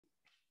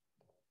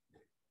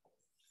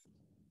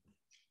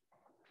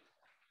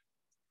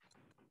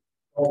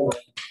Bird.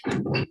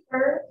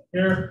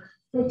 Here.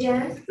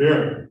 McGinnis.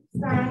 Here.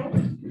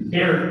 Stein.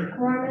 Here.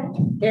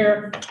 Mormon.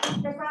 Here.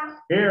 Hickox.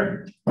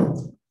 Here.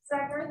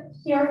 Sucker.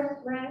 Here.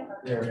 Ray.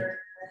 Here.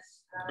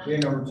 Okay,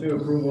 number 2,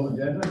 approval of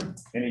agenda.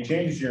 Any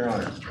changes, Your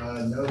Honor?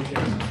 No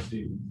changes,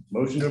 Steve.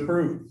 Motion to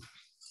approve.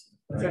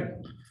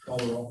 Call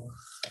the roll.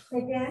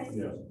 McGinnis.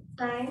 Yes.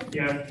 Stein.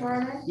 Yes.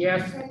 Mormon.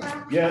 Yes.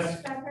 Hickox.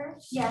 Yes. Sucker.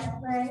 Yes.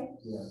 Ray.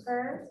 Yes.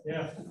 Bird.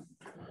 Yes.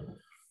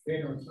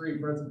 Okay, number 3,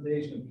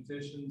 presentation of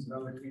petitions and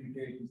other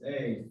communications.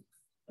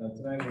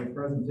 Tonight we have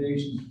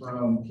presentations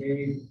from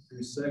K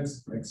through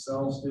 6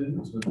 Excel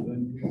students with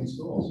Boone Community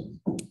Schools.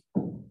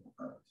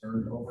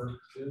 Turn it over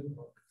to.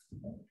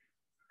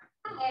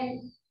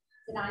 And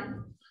sit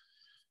on.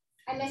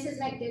 I'm Mrs.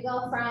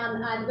 McDougall from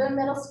the Boone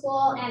Middle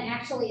School, and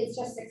actually it's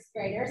just 6th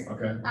graders.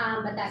 Okay.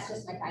 But that's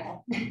just my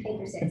title, K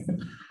through 6.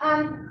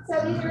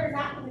 So these are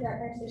not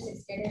kindergartners, they're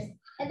 6th graders.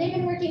 And they've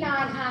been working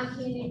on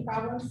community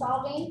problem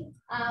solving,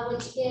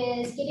 which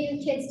is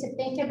getting kids to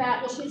think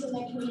about issues in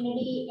their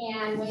community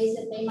and ways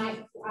that they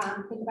might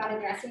think about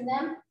addressing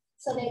them.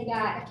 So they've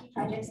got a few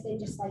projects they'd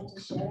just like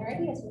to share their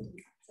ideas with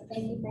you. So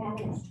thank you for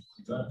having us.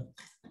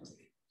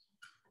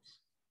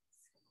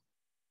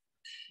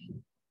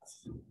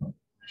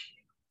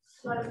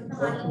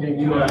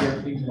 You out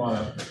here, please, come on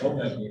up. Oh,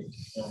 thank you.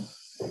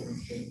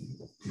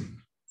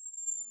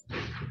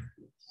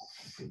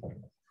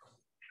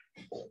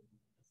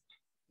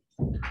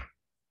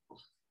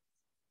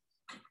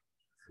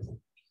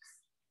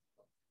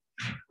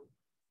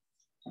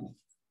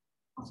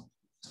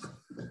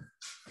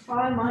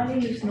 Hi, my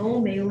name is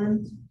Noel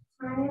Malin.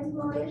 My name is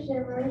Malia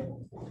Shiver.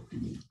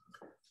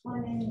 My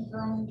name is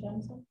Brian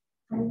Johnson.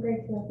 I'm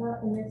Grace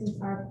Lippa, and this is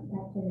our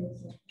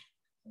activity.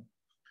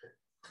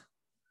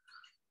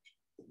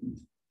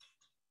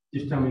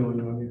 Just tell me when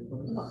you want to.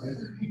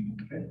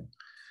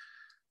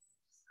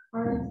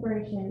 Our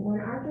inspiration. When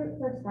our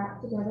group first got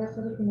together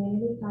for the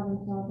community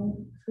problem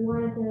solving, we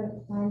wanted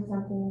to find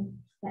something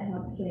that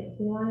helped kids.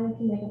 We wanted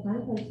to make a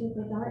fun place for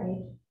kids our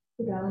age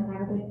to go and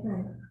have a good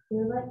time.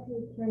 We would like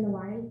to turn the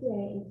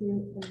YMCA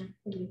into an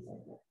activity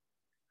center.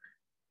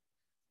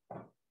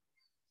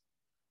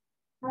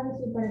 How does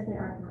this benefit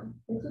our town?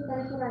 This would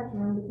benefit our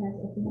town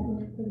because if we have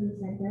an activity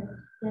center,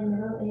 then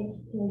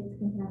middle-aged kids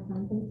can have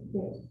something to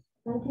do.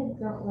 Some kids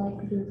don't like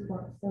to do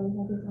sports, so we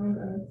have designed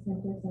a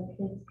center so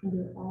kids can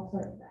do all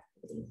sorts of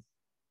activities.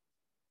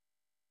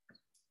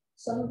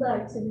 Some of the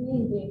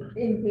activity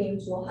in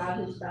games we'll have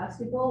is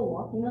basketball,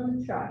 walking on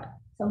the track,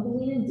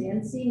 tumbling and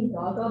dancing,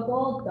 gaga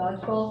ball,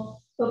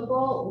 dodgeball,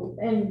 football,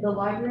 and the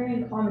library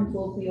and commons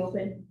will be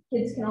open.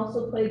 Kids can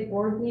also play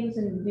board games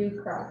and do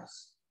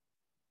crafts.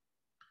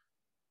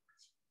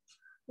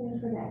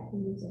 Thanks for the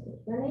activity center.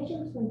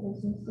 Donations from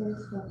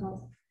businesses will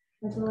help,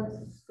 as well as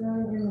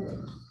filling in the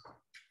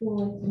school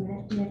with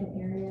cement to make an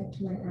area to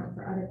rent out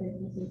for other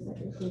businesses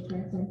such as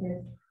daycare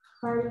centers,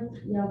 parties,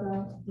 yoga,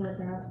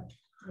 workout,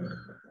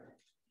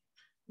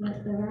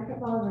 let the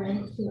racquetball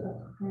rent to a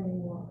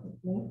climbing wall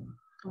company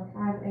or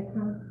have a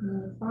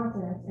company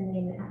sponsor us and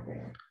name it after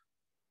them.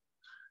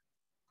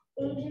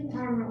 Age and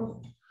time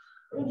rules.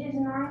 Ages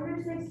 9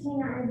 through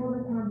 16 are able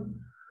to come.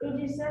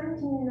 Ages 17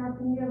 and up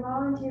can be a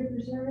volunteer for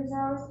service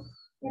hours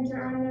and to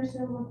earn their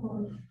silver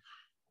coins.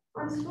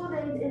 On school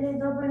days, it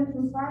is open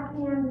from 5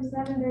 p.m. to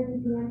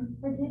 7:30 p.m.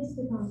 for kids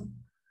to come.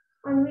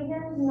 On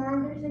weekends, 9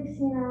 through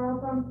 16 are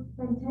open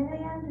from 10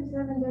 a.m. to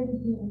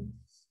 7:30 p.m.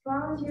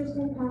 Volunteers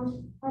can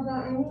come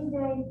about any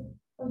day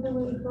of the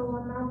week but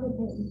will not be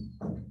paid.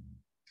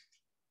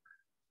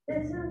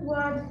 This is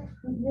what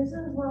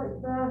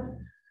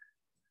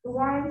the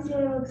YMCA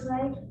looks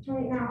like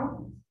right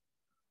now.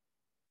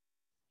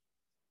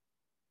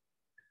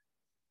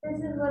 This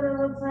is what it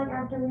looks like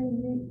after we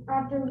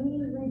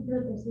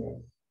repurpose it.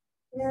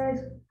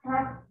 There's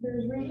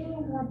reading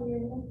and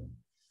cafeteria,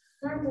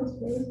 rental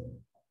space,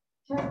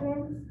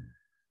 check-in,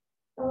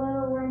 a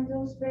little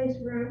rental space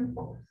room,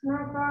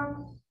 snack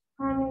box,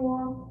 climbing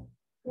wall,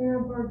 and a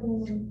board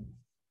game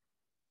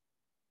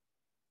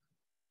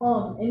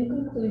room. In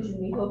conclusion,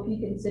 we hope you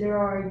consider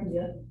our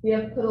idea. We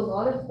have put a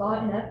lot of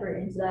thought and effort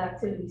into the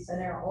activity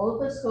center. All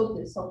of us hope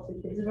this helps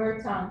the kids of our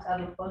town to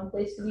have a fun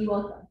place to be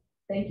welcome.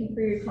 Thank you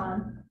for your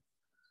time.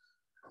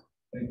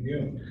 Thank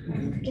you.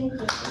 Thank you.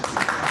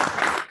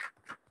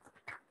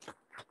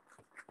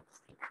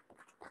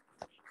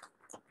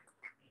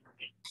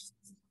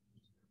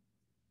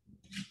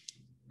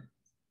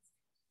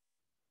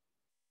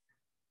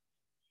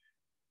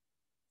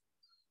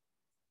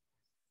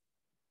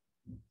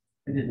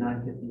 I did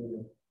not get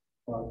the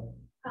well,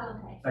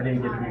 Okay. I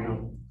didn't get All the right.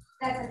 email.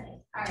 That's okay.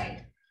 All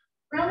right.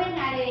 Roman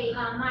had a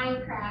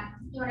Minecraft.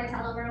 You want to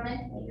tell him, Roman?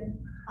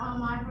 I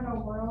had a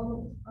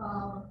world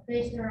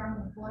based around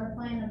the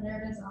floodplain of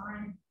their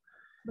design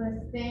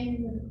with things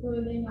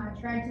including I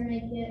tried to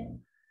make it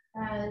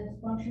as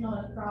functional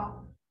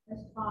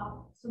as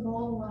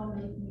possible while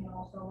making it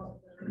also look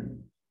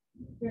good.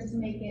 Just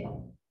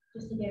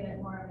to give it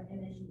more of an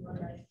image of what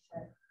I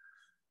said.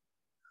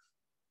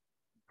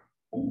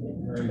 Thank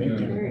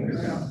you. Very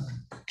good.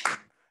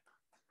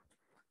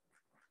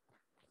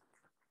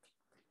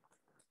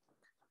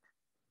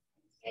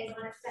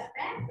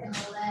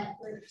 gonna let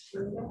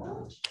Virginia.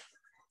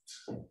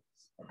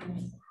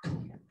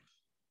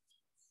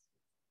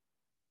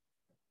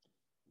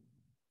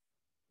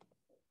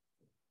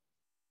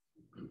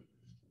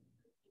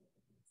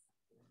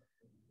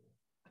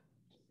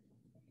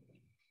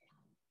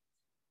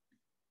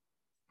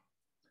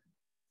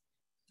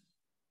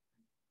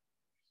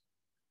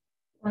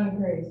 I'm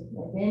Grace.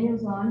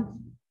 Daniel's on.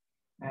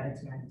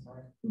 Maddox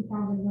McIntyre. And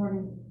Calvin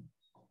Jordan.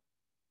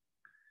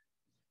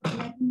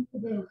 Nothing to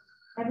do.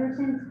 Ever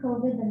since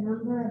COVID, the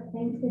number of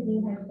things to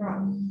do has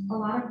dropped. A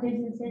lot of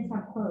businesses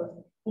have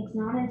closed. It's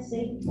not as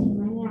safe to do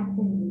many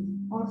activities.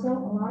 Also,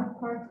 a lot of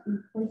parks and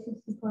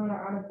places to play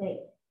are out of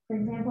date. For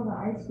example, the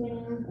ice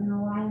skating rink and the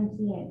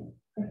YMCA.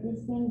 If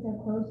these things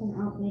are closed and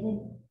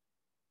outdated,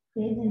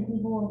 kids and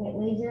people will get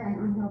lazier and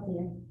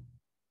unhealthier.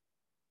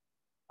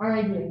 Our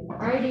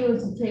idea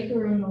was to take a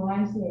room in the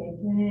YMCA and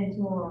turn it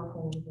into a rock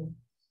collection.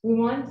 We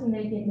wanted to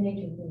make it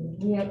nature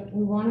themed.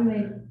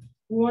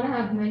 We want to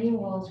have many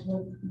walls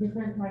with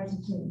different types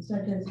of themes,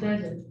 such as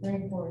desert,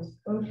 rainforest,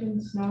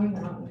 ocean, snowy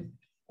mountains,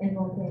 and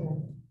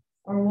volcanoes.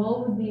 Our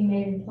wall would be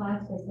made in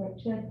plastic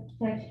with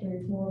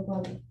texture to look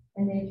like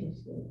a nature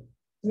scape.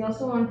 We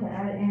also wanted to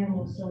add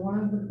animals, so one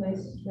of the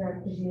places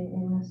there could be an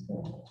animal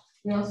store.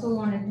 We also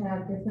wanted to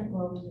have different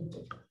levels of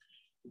food.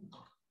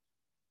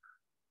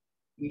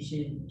 We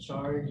should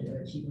charge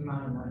a cheap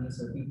amount of money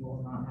so people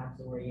will not have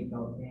to worry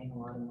about paying a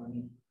lot of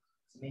money.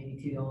 So maybe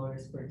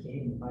 $2 per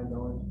kid and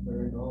 $5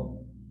 per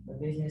adult. A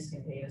business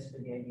can pay us for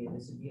the idea.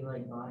 This would be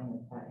like buying a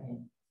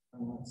patent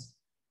from us.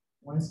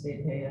 Once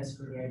they pay us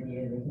for the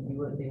idea, they can do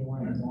what they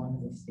want as long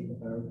as they stick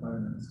with our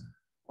requirements.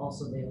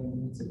 Also, they will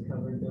need to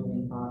cover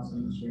building costs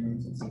and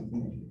insurance and safety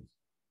measures.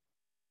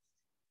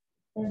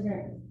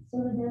 Desert.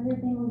 So the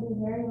desert thing will be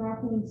very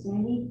rocky and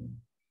sandy,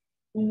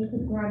 and you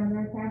could grow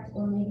meerkats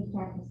or maybe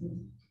cactuses.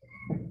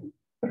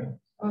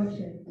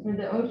 Ocean. For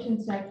the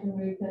ocean section,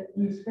 we could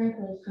use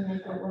sprinklers to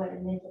make it wet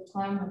and make it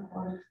climb with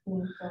water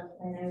stream stuff,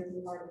 and it would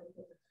be hard to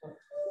pick it up.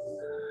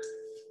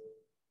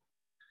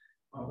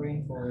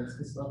 Rainforest,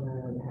 this level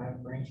would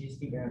have branches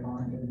to grab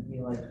on. It would be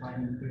like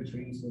climbing through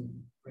trees with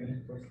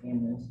rainforest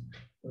animals.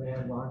 It would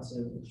have lots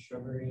of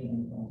shrubbery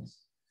and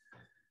plants.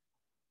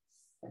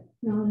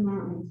 Snow and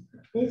mountains.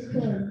 This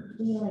could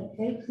be like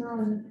fake snow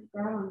and you could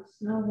grow on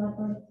snow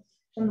leopards.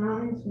 The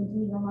mountains would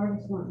be the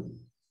hardest ones.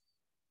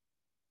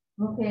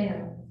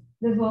 Volcano.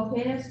 The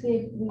volcano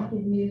scape, we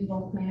could use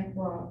volcanic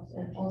rocks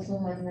and also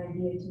have an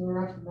idea to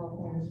erupt the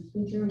volcano.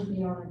 The feature would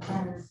be on a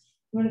timer.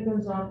 When it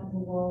goes off, the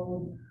wall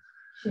would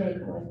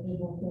shake like the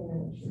volcano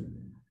would shake.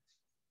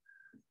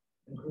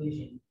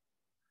 Conclusion.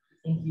 I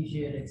think you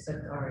should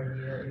accept our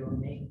idea. It will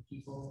make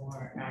people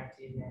more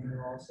active and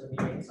you'll also be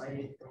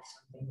excited for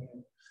something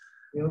new.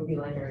 We hope you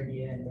like our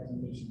idea and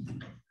presentation.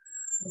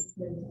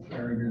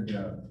 Very good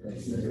job.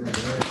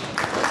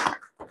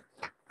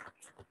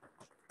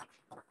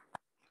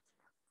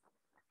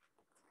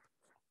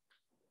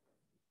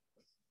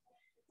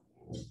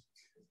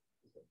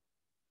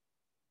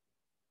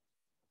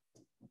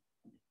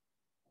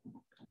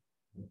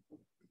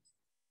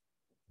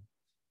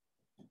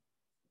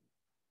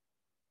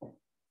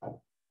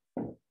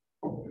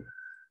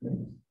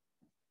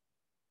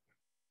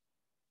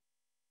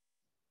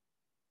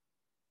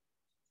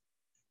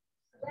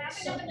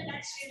 Wrapping up in the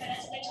next few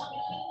minutes, they tell me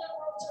even though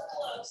roads are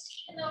closed,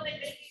 even though they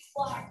may be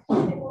blocked,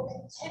 they will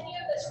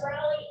continue this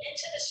rally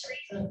into the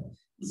streets.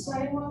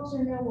 Sidewalks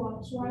or no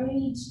walks? Why we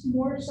need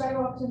more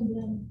sidewalks than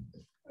them?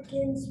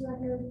 Against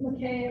record,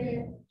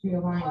 okay.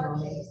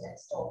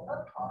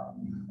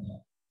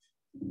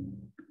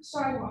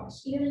 Sidewalks,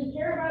 either you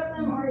care about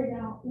them or you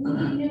don't. We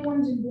need new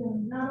ones in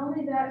Boone. Not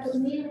only that, but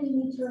maybe we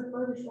need to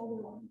refurbish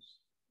older ones.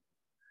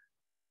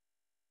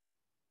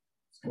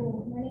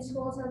 School. Many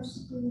schools have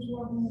students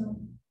walking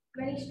home.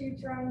 Many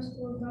streets around the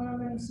schools don't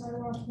have any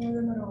sidewalks near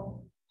them at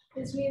all.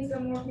 This means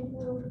that more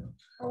people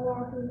are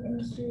walking in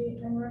the street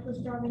and reckless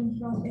driving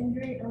cause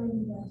injury or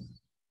even death.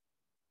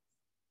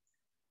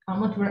 How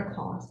much would it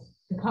cost?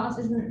 The cost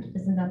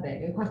isn't that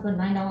big. It costs about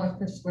 $9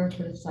 per square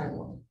foot of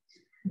sidewalk.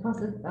 It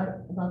costs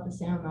about the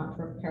same amount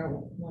to repair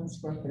 1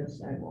 square foot of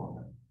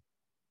sidewalk.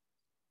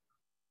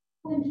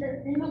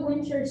 In the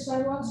winter,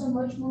 sidewalks are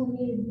much more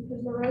needed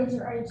because the roads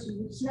are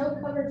icy. Snow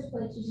covers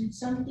places and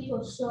some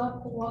people still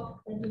have to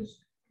walk places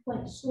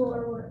like school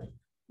or work.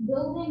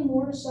 Building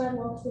more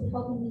sidewalks would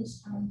help in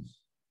these times.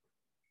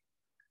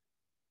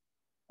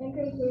 In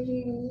conclusion,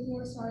 we need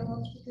more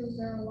sidewalks because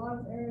there are a lot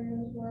of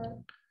areas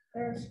where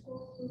there are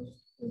schools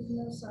with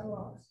no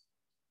sidewalks.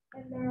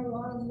 And there are a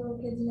lot of little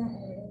kids in that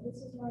area.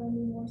 This is why we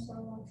need more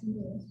sidewalks in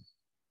Boone.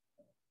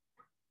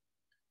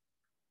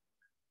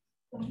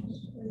 Thanks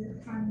for your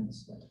time and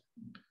stuff.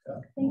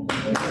 Thank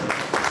you.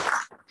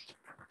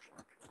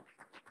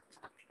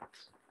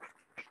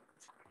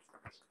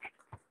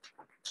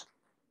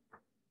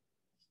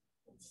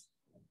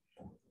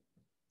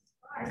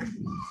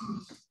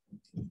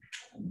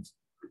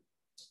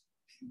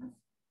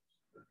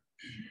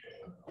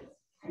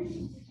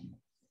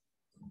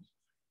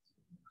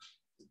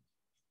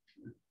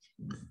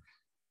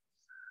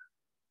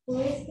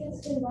 Boys get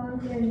Enlist and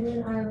Volunteer in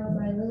Boone, Iowa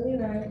by Lily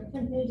Wright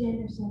and Paige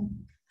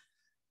Anderson.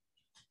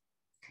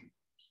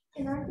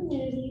 In our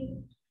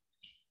community,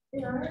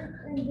 in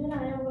Boone,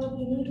 Iowa,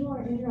 we need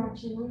more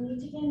interaction. We need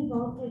to get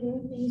involved by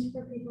doing things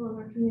for people in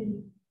our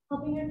community.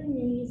 Helping our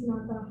community is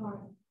not that hard.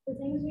 The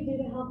things we do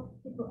to help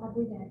people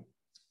every day.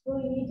 But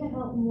we need to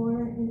help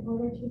more in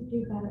order to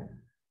do better.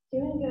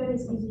 Doing good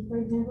is easy. For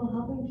example,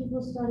 helping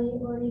people study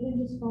or even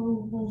just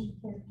following the plans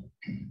of character.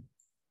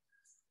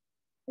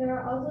 There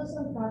are also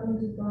some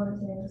problems with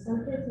volunteering.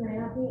 Some kids might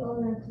not be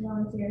old enough to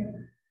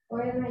volunteer,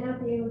 or they might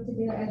not be able to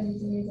do it as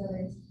easily as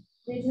others.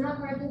 It's not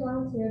hard to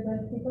volunteer,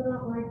 but if people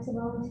don't like to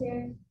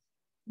volunteer,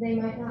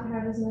 they might not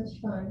have as much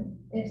fun.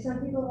 If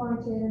some people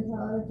volunteered and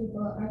tell other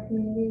people, our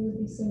community would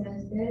be seen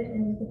as good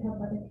and we could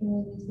help other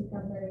communities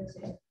become better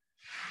too.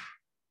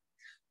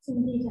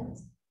 Some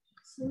details.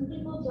 Some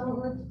people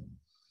don't like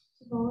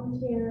to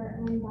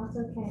volunteer, and that's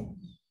okay.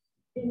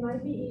 It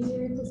might be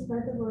easier to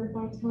spread the word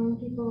by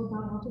telling people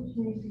about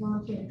opportunities to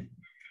volunteer.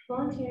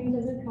 Volunteering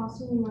doesn't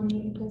cost any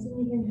money. It doesn't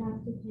even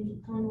have to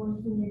take time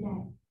away from your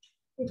day.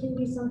 It can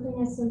be something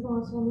as simple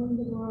as holding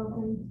the door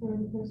open for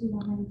the person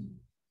behind you.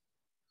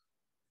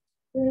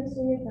 Boone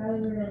Scenic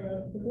Valley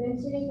Railroad. The Boone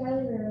Scenic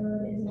Valley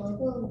Railroad is a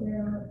local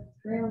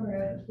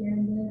railroad here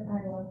in Boone,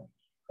 Iowa.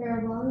 There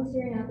are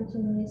volunteering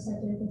opportunities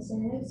such as the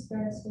Santa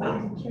Express, which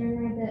is a train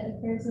ride that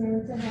occurs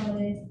near the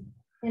holidays,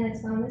 and a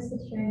Thomas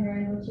the Train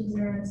Ride, which is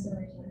around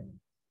summertime.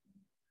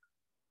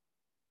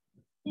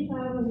 Keep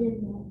Iowa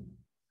Beautiful.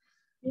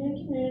 In the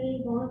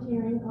community,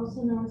 volunteering,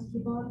 also known as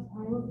Keep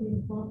Iowa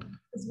Beautiful,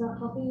 is about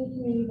helping the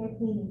community by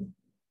cleaning.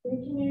 Through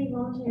community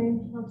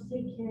volunteering helps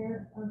take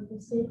care of the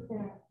state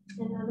fair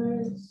and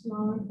other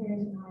smaller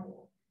fairs in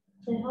Iowa.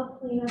 They help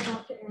clean up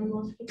after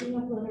animals, picking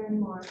up litter, and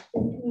more.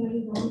 Through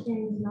community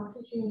volunteering is an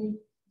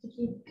opportunity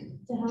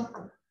to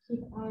help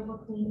keep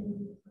Iowa clean and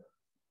beautiful.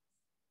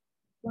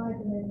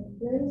 Library.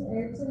 Boone's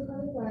Erickson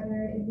Public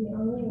Library is the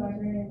only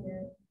library in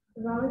Boone.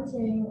 For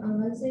volunteering, on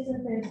Wednesdays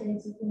and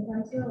Thursdays, you can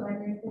come to the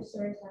library for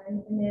story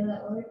time, and they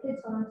let older kids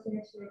volunteer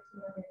to read to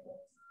younger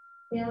kids.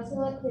 They also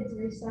let kids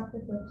restock the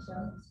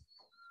bookshelves.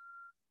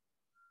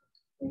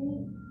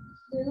 In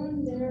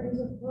Boone, there is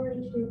a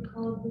 4-H group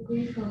called the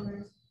Green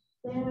Clovers.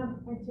 They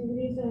have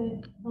activities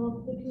that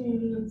help the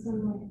community in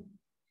some way.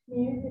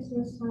 Near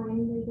Christmas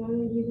time, they go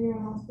to either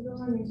a hospital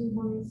or nursing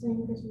home and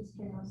sing Christmas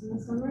carols. In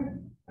the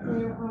summer,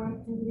 there are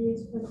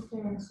activities for the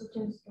fair, such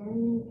as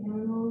gardening,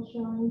 animal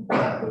showing,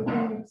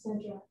 baking,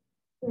 etc.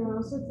 There are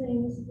also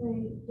things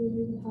they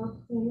do to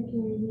help clean the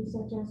community,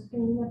 such as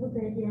cleaning up a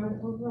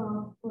graveyard.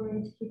 Overall,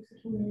 4-H keeps the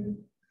community,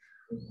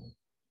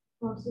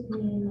 helps the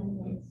community in many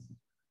ways.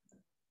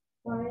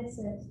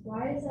 YSS.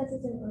 YSS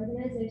is an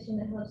organization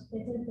that helps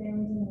kids and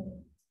families in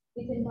need.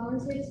 You can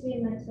volunteer to be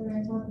a mentor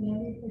and help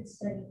younger kids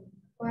study.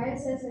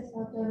 YSS has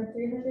helped over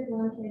 301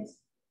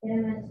 kids get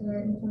a mentor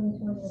in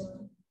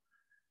 2021.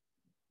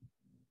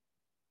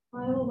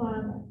 Iowa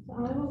Wildlife. The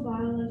Iowa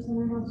Wildlife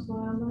Center helps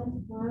wildlife,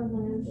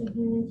 wildlands, and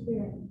human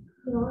spirit.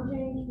 The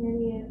volunteering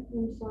community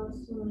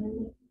themselves to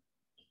learn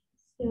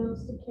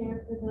skills to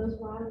care for those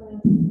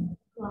wildlife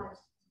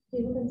lives.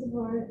 People can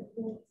support it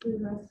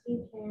through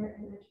rescue, care,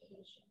 and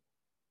education.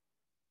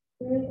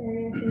 Boone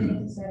Area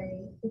Humane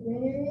Society. The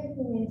Boone Area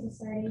Humane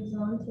Society's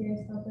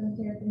volunteers help them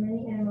care for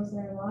many animals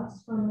that are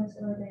lost, homeless,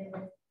 or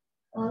abandoned.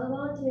 All the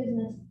volunteers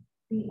must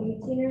be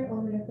 18 or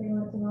older if they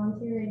want to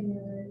volunteer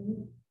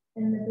regularly,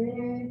 and the Boone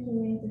Area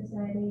Humane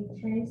Society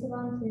trains the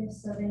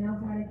volunteers so they know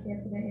how to care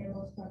for the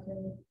animals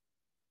properly.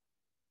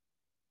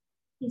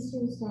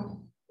 Eastern Star.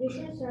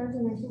 Eastern Star is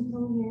a nursing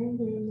home here in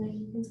Boone that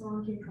you can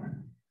volunteer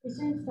for.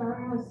 Eastern Star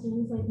has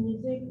things like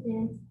music,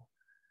 dance,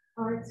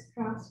 arts,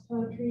 crafts,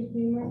 poetry,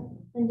 humor,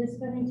 and just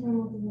spending time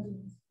with the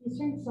residents.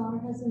 Eastern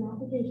Star has an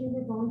application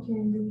for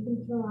volunteering that you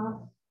can fill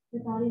out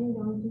without even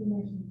going to the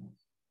nursing home.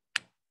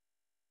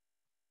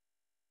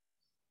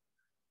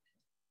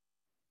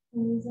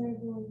 And these are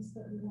the ones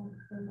that we have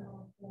from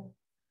all of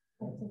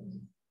the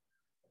activities.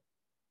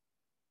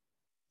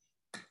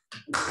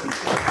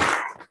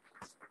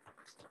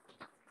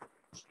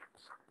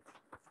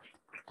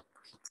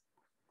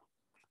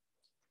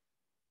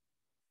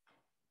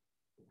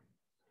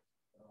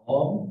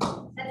 All?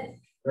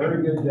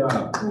 Very good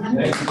job.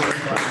 Thank you very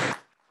much.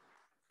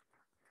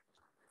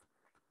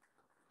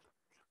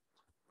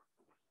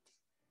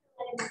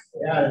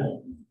 Yeah,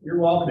 you're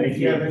welcome. If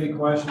you have any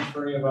questions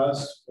for any of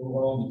us, we're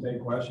willing to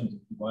take questions if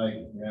you'd like.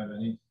 If you have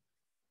any.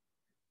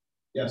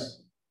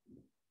 Yes.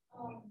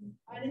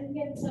 I didn't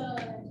get to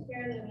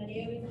share the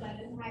video because I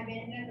didn't have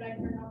internet, but I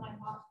turned on my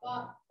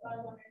hotspot. So I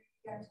was wondering if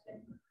you guys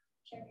could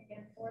check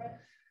again for it.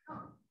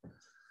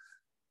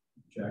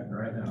 Check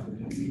right now.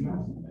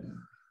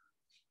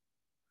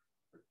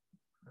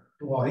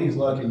 Well, he's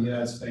looking. Yeah,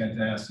 that's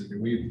fantastic.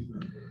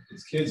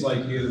 It's kids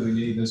like you that we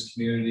need in this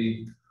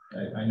community.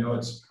 I know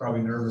it's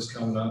probably nervous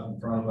coming up in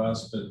front of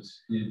us, but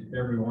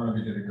every one of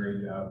you did a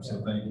great job.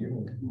 So thank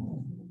you.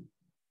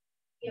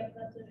 Yep,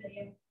 that's the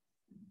video.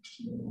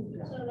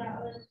 So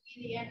that was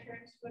the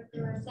entrance with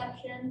the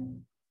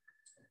reception.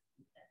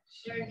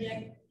 There's the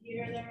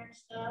computer there and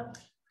stuff.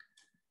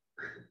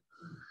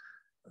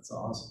 That's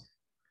awesome.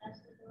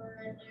 That's the door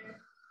right there.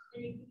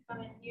 Then you can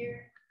come in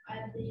here. I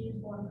have to use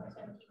 1.17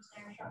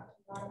 snare shots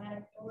and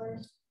automatic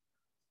doors.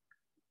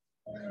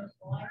 There's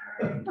the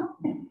library.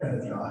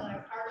 There's the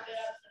carpet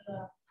up to the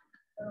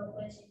little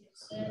place you can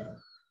sit.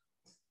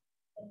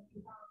 Then you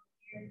come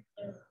here,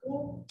 there's a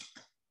pool.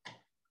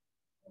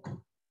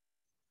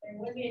 There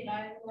would be a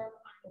diving board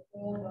behind the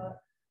pool,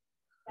 but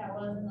that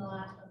wasn't the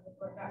last one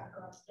before it got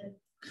corrupted.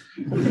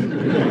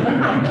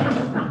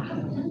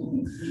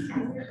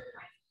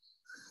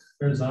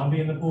 There's a zombie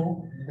in the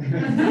pool?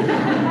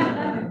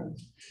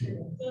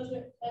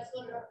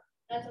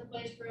 That's a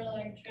place for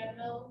like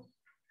treadmills.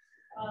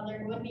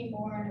 There would be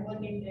more and it would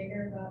be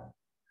bigger, but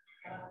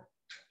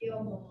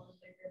field goal is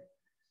bigger.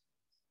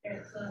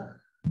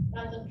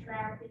 That's a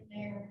track in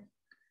there.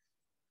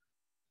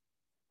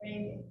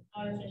 Maybe I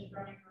was just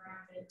running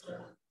around it.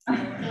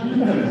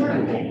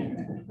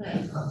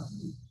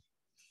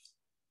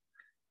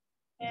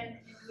 And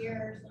here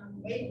are some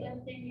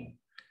weightlifting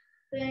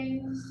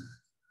things.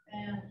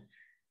 And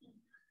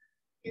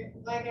here,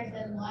 like I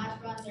said in the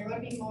last one, there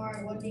would be more,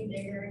 it would be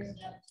bigger,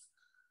 except.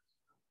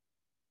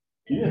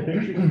 Yeah,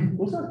 pictures.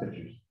 What's our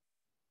pictures?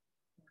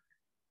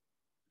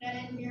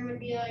 And in here would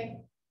be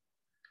like,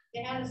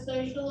 they had a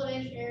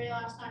social-ish area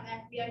last time,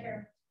 that could be like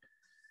a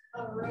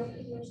room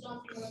or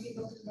something where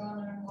people can go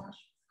there and watch,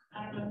 I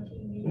don't know,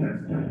 TV.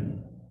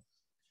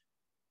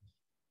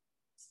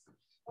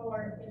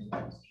 Or is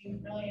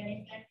really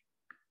anything.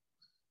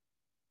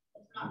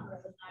 It's not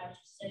really nice, I was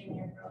just sitting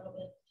there for a little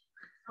bit.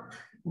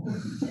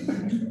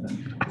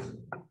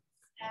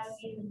 That would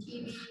be the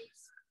TV.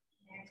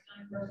 Next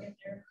time broke it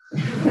there.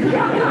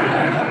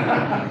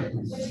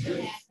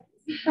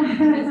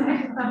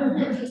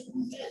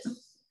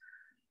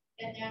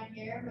 And down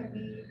here would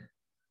be,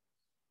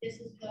 this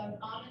is the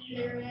commons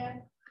area.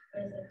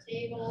 There's a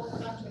table, a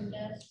bunch of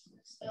desks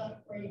and stuff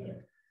where you can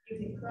do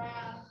the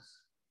crafts,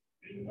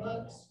 read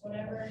books,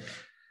 whatever.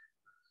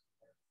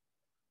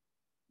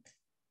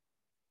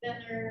 Then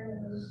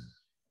there's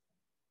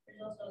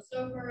also a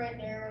sofa right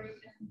there where you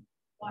can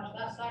watch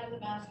that side of the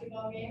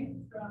basketball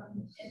game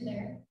from in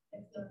there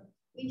if the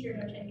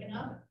bleachers are taken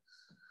up.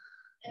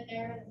 And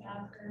there are the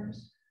bathrooms.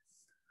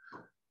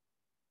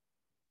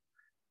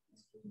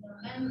 This is the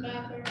men's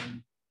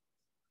bathroom.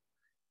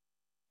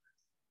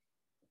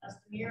 That's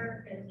the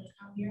mirror because there's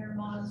no mirror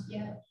mods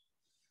yet.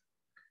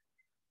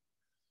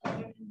 The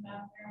women's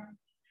bathroom.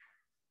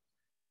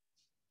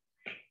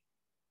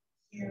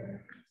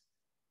 Here.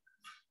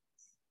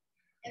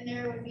 And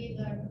there would be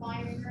the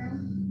climbing room.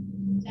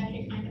 It's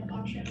actually kind of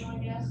functional, I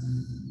guess.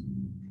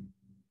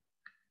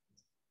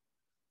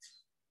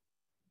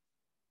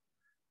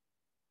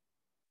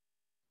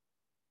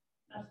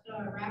 That's the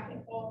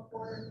racquetball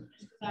court,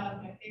 just because that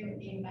was my favorite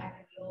game back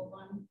in the old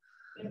one.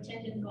 With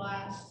tinted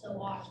glass to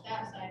watch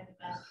that side of the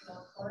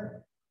basketball court.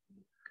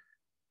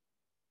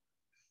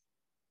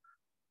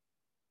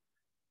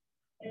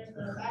 There's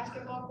the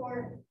basketball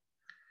court.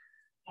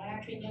 I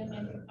actually did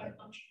make it quite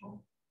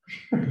functional.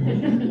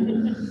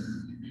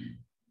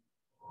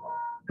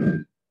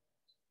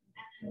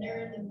 And there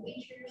are the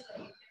bleachers that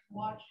you can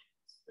watch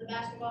the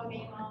basketball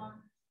game on.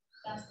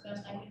 That's the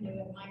best I can do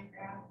with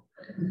Minecraft.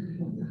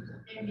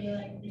 They'd be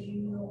like the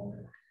usual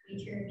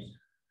bleachers.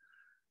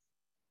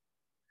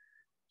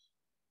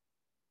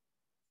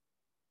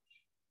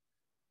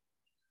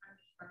 I'm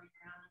just running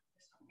around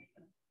for some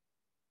reason.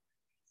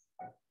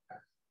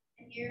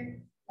 And here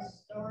is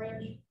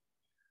storage.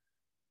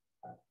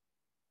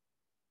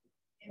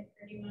 Yeah,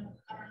 pretty much.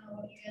 I don't know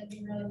what you guys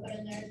can really put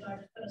in there, so I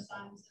just put a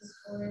sign that says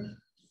storage.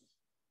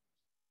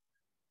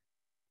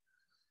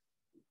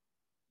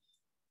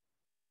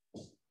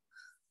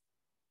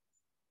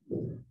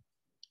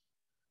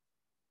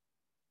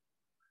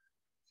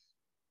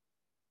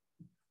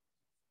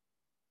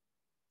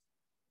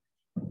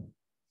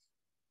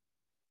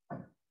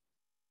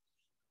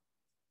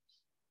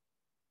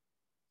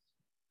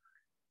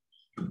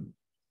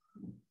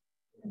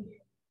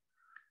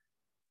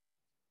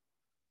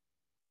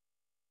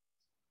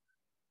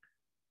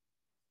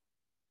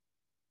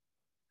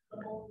 The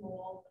whole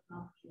wall, but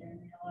not there.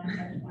 I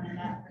just wanted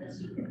that for a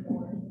secret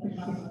door.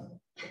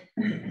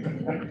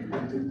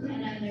 And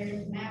then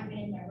there's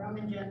mapping by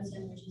Roman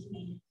Johnson, which is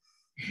me.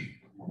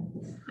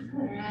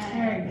 All right.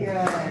 Very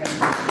good.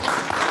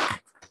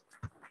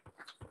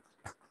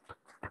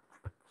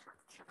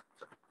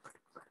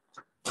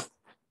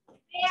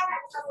 They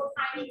had trouble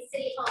finding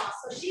City Hall,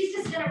 so she's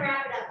just gonna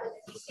wrap it up with a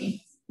few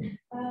statements.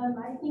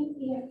 I think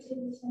the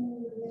activity center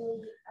would really,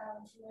 I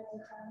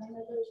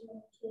know there's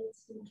many kids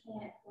who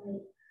can't,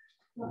 like,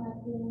 don't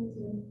have things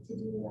to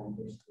do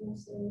after school,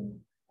 so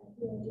I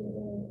feel like it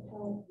would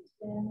help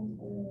them,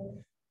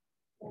 or,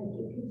 like,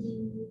 it could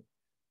be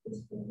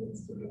just for kids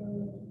to go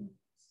and.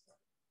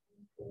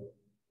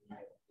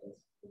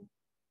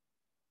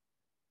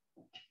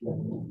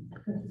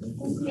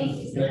 Thank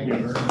you. Thank you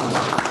very much.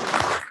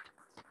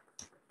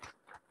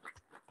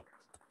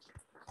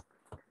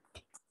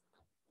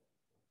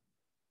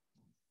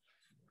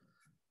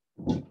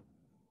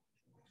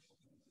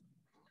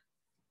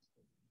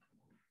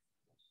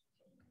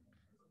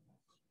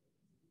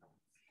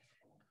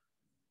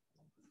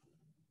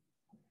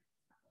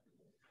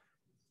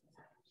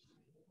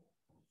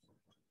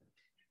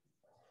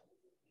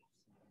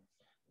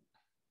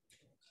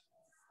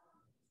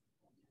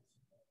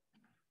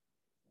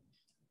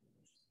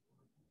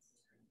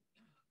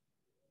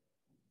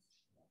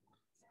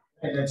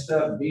 And next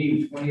up,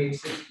 B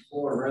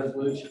 2864,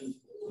 resolution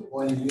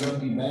appointing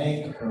UMB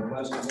Bank of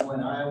West Des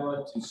Moines,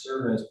 Iowa to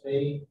serve as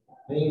paying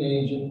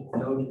agent,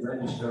 note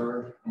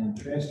registrar, and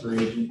transfer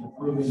agent,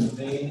 approving the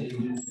paying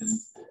agent and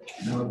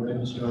note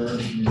registrar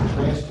and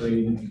transfer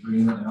agent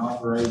agreement and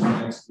authorizing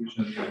the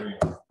execution of the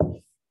agreement.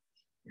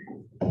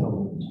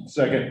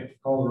 Second.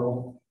 Call the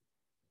roll.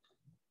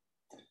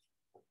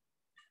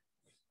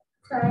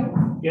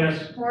 Stein,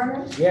 Yes.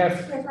 Mormon,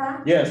 Yes.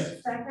 Pickla,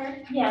 Yes. Becker,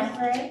 Ray, Yes.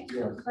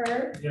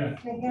 Bird,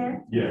 Yes.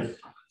 McGinn, Yes.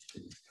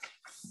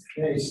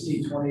 Okay,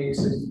 C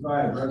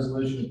 2865,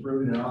 resolution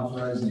approving and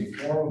authorizing a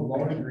form of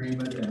loan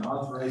agreement and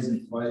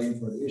authorizing providing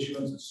for the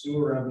issuance of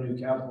sewer revenue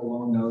capital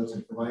loan notes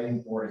and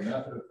providing for a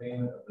method of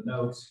payment of the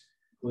notes,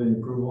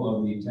 including approval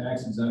of the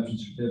tax exemption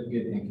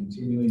certificate and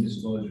continuing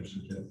disclosure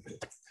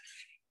certificate.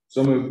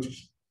 So moved.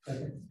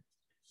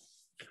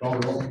 Call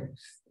the roll.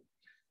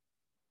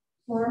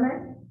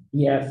 Mormon,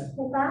 Yes.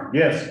 Pickla,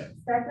 Yes.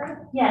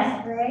 Becker,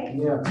 Yes. Ray,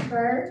 Yes.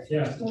 Bird,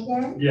 Yes.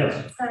 McGinn,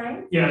 Yes.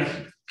 Stein,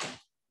 Yes.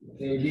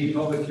 Okay, D,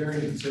 public hearing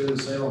to consider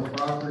the sale of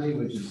property,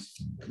 which is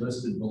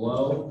listed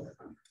below.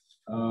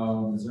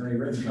 Is there any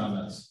written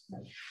comments?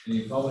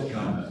 Any public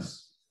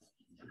comments?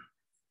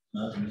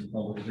 Not, this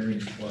public hearing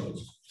is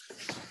closed.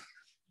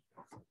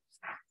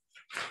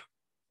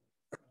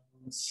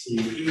 Let's see,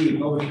 E,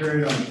 public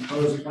hearing on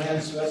proposed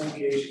plan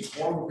specifications,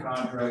 form of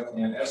contract,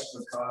 and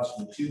estimate cost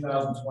for the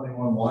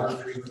 2021 water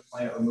treatment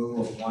plant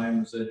removal of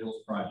lime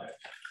residuals project.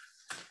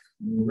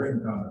 Any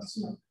written comments?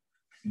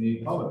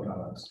 Any public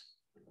comments?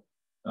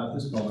 Not,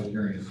 this public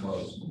hearing is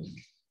closed.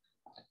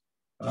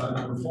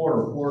 Number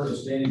 4, report of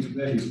standing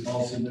committees,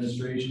 policy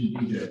administration,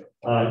 DJ.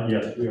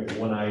 Yes, we have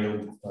one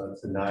item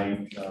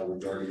tonight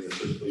regarding the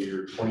fiscal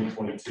year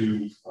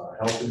 2022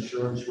 health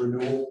insurance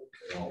renewal.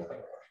 And I'll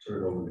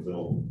turn it over to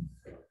Bill.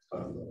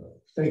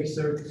 Thank you,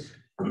 sir.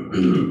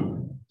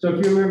 So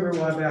if you remember a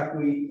while back,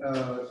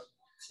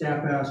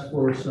 staff asked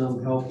for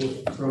some help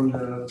from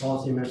the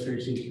policy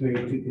administration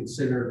committee to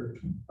consider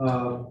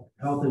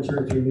health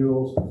insurance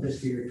renewals for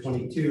fiscal year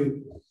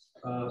 22.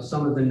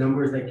 Some of the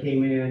numbers that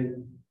came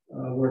in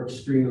were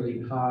extremely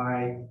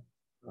high.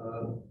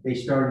 They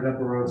started up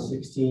around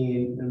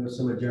 16 and with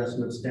some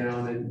adjustments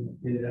down and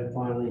ended up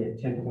finally at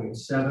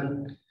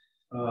 10.7.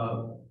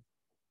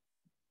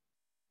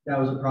 That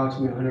was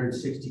approximately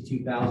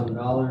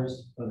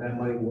 $162,000, but that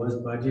money was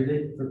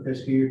budgeted for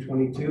fiscal year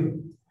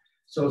 22.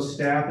 So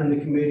staff and the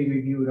committee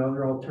reviewed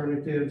other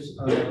alternatives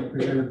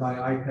presented by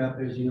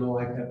IPEP. As you know,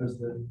 IPEP is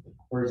the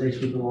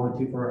organization we belong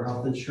to for our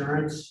health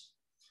insurance.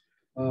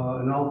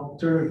 An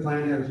alternative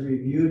plan that was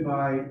reviewed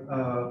by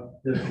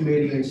the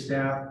committee and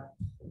staff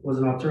was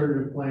an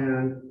alternative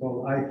plan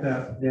called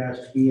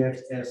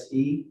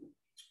IPEP-BXSE.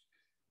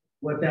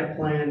 What that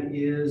plan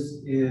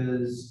is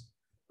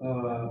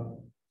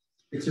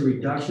it's a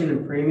reduction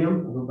in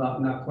premium of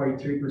about not quite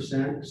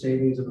 3%,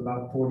 savings of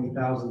about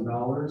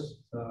 $40,000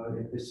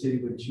 if the city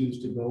would choose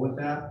to go with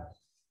that.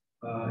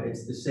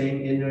 It's the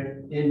same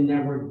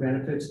in-network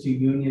benefits to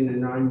union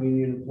and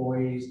non-union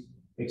employees,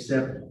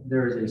 except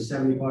there's a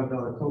 $75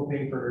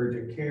 copay for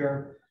urgent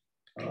care.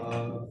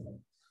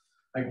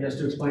 I guess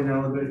to explain that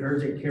a little bit,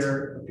 urgent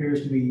care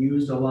appears to be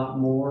used a lot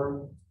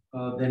more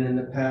than in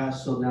the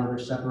past, so now they're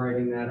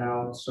separating that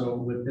out. So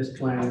with this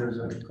plan, there's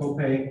a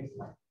copay.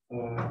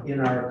 In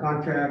our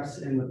contracts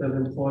and with other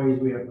employees,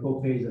 we have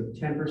copays of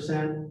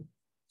 10%.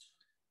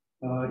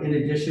 In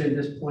addition,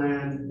 this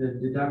plan, the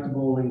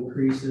deductible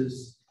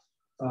increases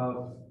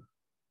to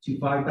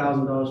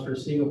 $5,000 for a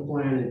single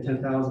plan and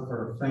 $10,000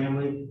 for a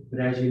family. But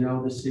as you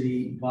know, the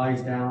city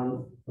buys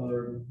down,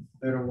 or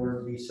better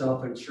word, be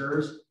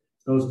self-insures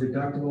those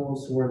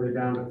deductibles where they're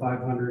down to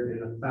 500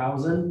 and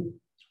 1,000.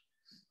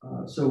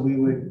 So we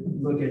would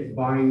look at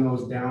buying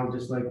those down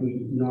just like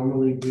we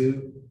normally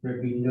do.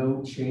 There'd be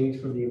no change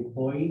for the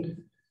employee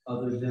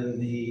other than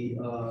the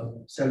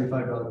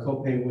 $75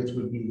 copay, which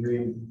would be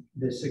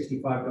the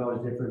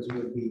 $65 difference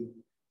would be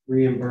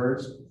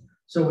reimbursed.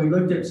 So we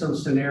looked at some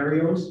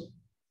scenarios.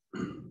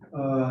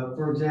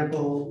 For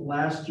example,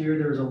 last year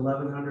there was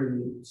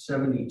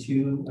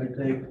 1,172, I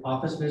think,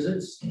 office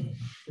visits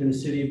in the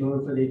city of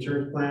Boone for the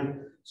insurance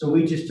plan. So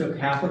we just took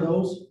half of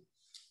those,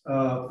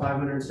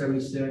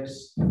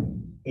 576,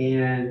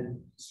 and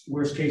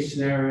worst case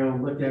scenario,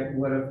 looked at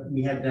what if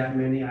we had that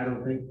many. I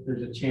don't think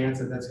there's a chance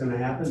that that's going to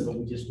happen, but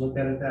we just looked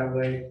at it that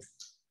way.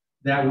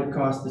 That would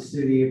cost the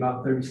city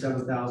about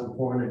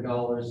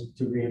 $37,400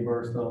 to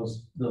reimburse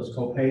those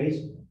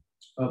copays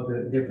of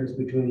the difference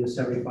between the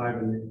 75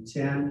 and the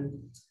 10.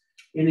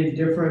 In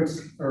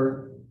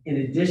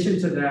addition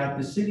to that,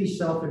 the city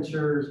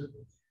self-insures.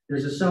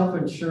 There's a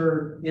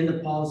self-insure in the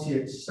policy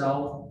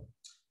itself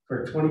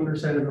for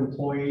 20% of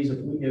employees. If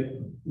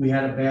we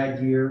had a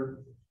bad year,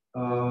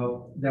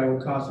 that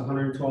would cost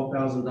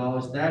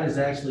 $112,000. That is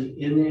actually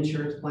in the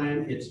insurance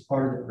plan. It's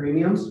part of the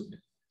premiums.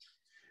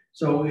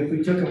 So if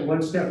we took it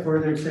one step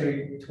further and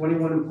say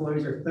 21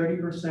 employees are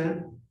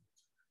 30%,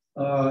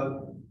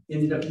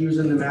 ended up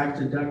using the max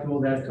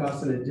deductible, that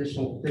costs an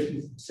additional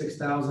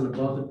 $56,000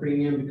 above the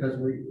premium because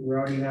we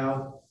already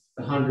have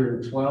the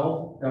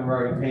 112 that we're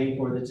already paying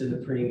for that's in the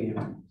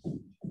premium.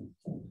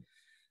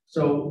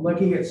 So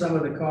looking at some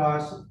of the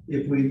costs,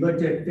 if we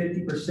looked at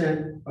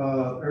 50%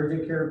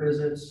 urgent care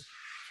visits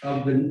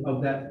of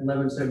that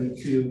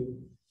 1172,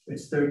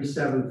 it's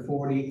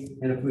 3740.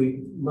 And if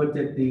we looked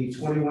at the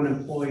 21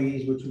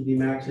 employees, which would be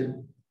maxed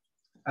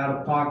out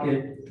of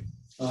pocket,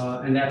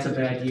 and that's a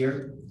bad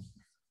year,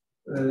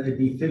 it'd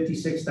be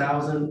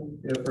 56,000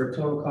 for a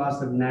total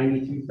cost of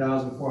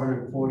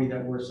 93,440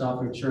 that we're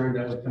self-insured,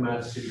 that would come out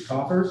of city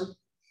coffers.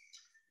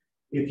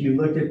 If you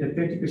looked at the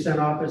 50%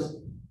 office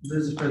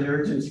visits for the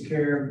urgent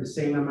care, the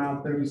same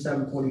amount,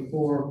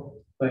 3744,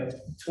 but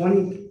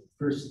 20%,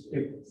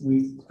 if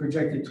we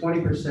projected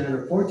 20%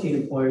 or 14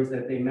 employees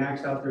that they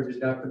maxed out their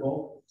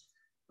deductible,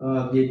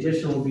 the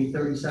additional will be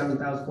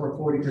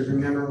 37,440, because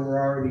remember, we're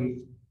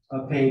already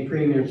paying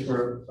premiums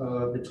for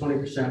the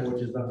 20%,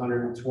 which is the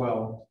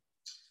 112.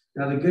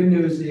 Now, the good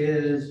news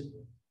is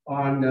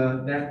on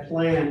that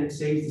plan, it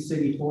saves the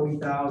city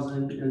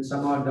 40,000 and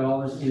some odd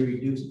dollars in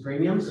reduced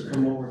premiums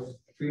from what we're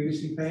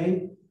previously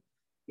paying.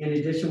 In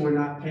addition, we're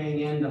not paying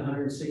in the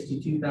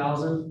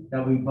 162,000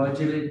 that we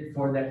budgeted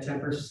for that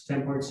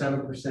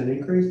 10.7%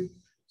 increase.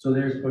 So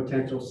there's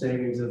potential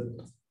savings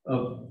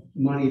of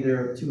money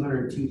there of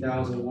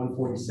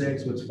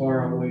 202,146, which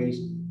far outweighs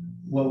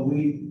what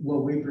we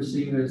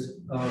perceive as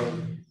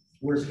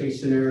worst case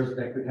scenarios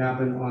that could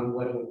happen on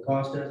what it would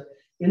cost us.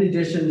 In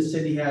addition, the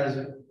city has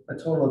a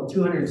total of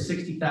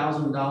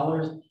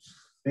 $260,000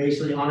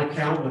 basically on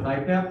account with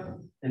IPEP,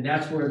 and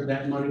that's where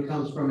that money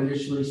comes from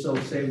initially. So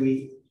say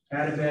we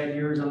had a bad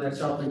years on that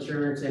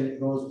self-insurance and it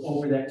goes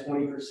over that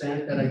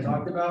 20% that I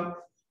talked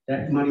about,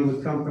 that money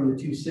would come from the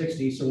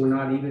 260. So we're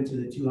not even to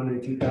the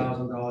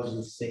 $202,000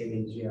 in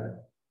savings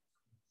yet.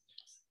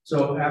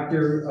 So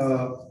after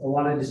a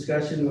lot of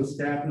discussion with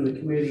staff and the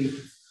committee,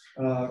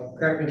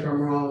 correct me if I'm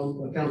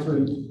wrong,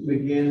 Councilman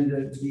McGinn,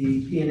 the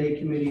P&A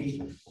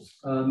committee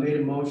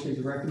made a motion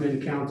to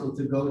recommend council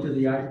to go to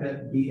the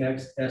IPEP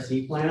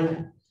BXSE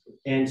plan.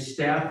 And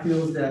staff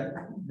feels that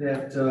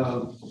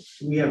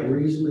we have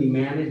reasonably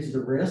managed the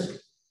risk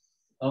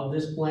of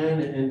this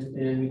plan,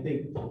 and we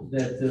think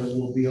that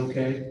we'll be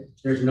okay.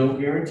 There's no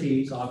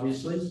guarantees,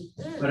 obviously,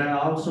 but I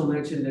also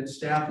mentioned that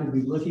staff will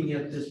be looking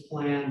at this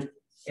plan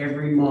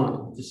every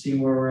month to see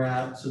where we're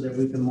at, so that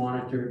we can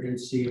monitor and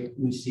see if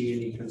we see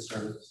any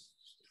concerns.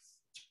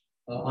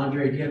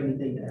 Andre, do you have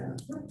anything to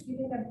add?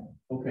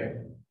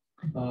 Okay.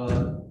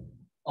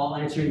 I'll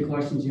answer any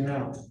questions you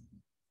have.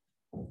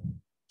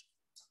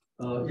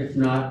 If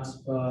not,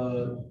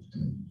 a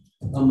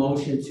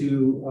motion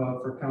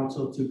for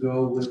council to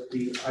go with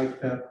the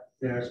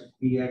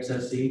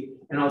IPEP-BXSE.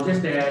 And I'll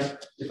just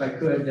add, if I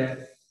could,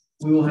 that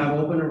we will have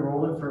open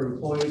enrollment for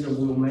employees, and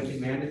we will make it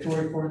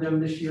mandatory for them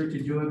this year to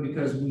do it,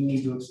 because we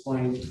need to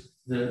explain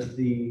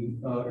the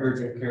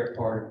urgent care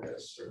part of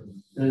this,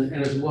 and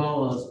as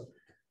well as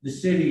the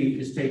city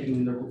is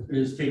taking on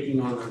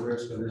the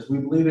risk of this. We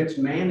believe it's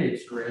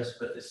managed risk,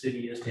 but the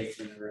city is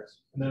taking the risk.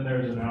 And then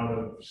there's an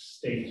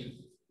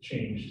out-of-state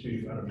change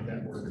to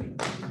out-of-network.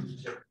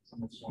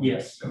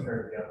 Yes.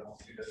 Compared to the other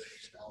ones too, that they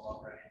know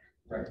already.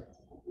 Right.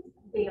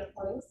 The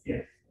employees?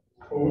 Yeah.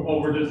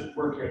 Oh, we're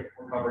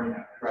covering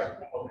that. Right.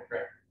 Okay,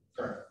 great.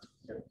 Sorry.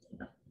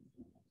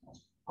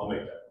 I'll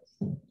make that.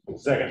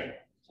 Second.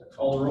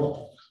 Call the roll.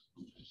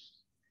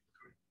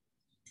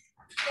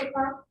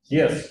 Hippo,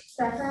 Yes.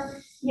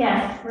 Stefan,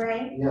 Yes.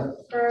 Ray,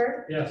 Yes.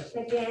 Bird, Yes.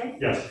 McGinn,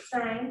 Yes.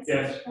 Science,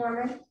 Yes.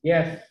 Mormon,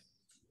 Yes.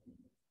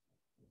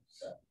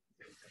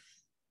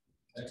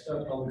 Next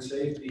up, public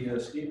safety,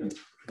 Stephen.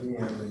 I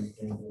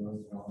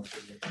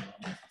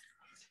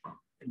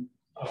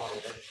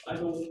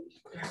don't,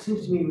 it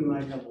seems to me we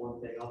might have one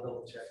thing. I'll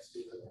double check,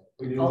 Stephen.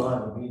 We do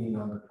have a meeting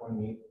on the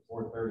 28th,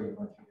 4:30,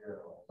 once you hear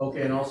it.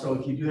 Okay, and also,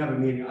 if you do have a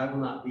meeting, I will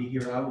not be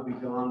here. I will be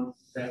gone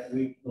that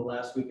week, the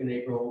last week in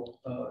April.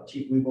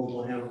 Chief Weeble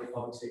will handle the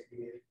public safety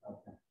meeting.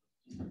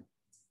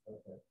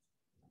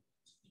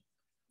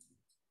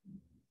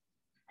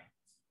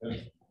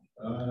 Okay.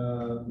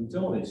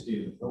 Utilities,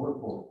 Stephen, no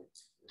report.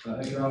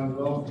 Economic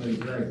development,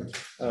 Greg.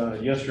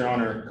 Yes, Your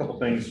Honor, a couple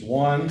things.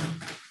 One,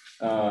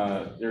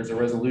 there's two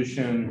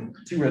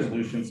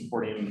resolutions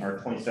supporting our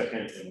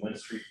 22nd and Lynn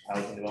Street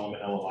Housing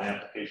Development LOI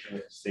application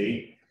with the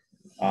state.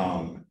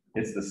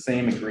 It's the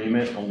same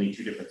agreement, only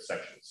two different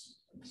sections.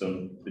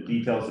 So the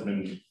details have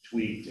been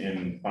tweaked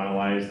and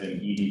finalized,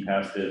 and ED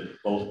passed it,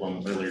 both of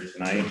them earlier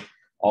tonight.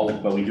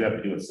 But we do have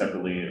to do it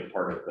separately as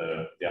part of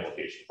the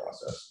application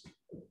process.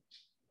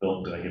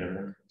 Bill, did I get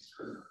everything?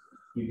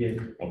 You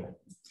did. Okay.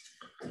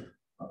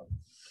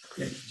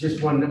 Yeah,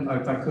 just one,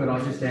 if I could,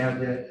 I'll just add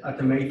that at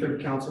the May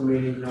 3rd council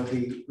meeting, there'll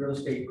be real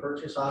estate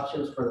purchase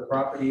options for the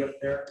property up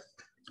there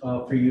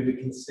for you to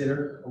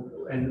consider,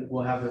 and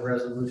we'll have the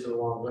resolution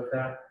along with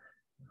that.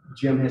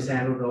 Jim has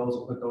handled those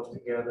and put those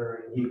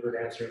together, and he could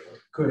answer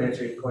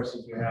any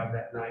questions you have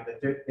that night,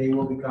 but they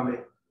will be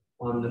coming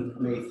on the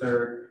May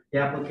 3rd. The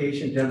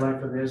application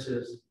deadline for this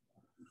is,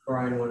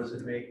 Brian, what does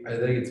it make? I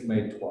think it's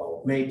May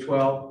 12th. May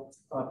 12th.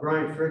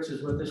 Brian Fritz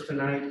is with us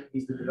tonight.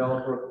 He's the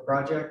developer of the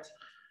project.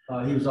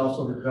 He was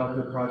also the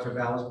development project of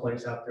Alice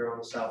Place out there on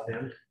the south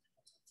end.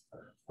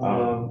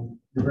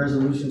 The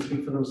resolutions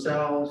speak for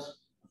themselves.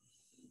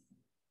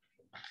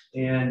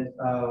 And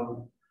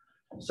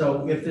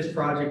so if this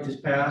project is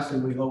passed,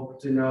 and we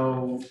hope to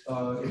know,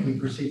 if we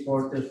proceed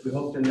forward with this, we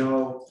hope to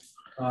know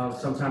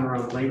sometime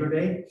around Labor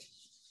Day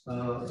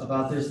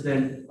about this,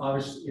 then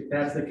obviously, if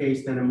that's the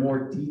case, then a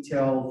more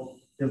detailed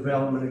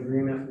development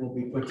agreement will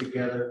be put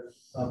together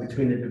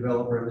between the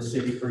developer and the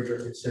city for your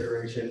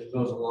consideration. It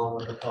goes along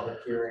with the public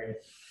hearing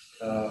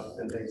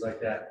and things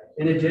like that.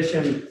 In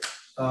addition,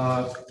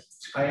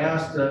 I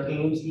asked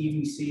Ames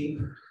EVC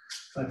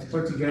to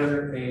put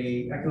together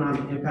a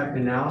economic impact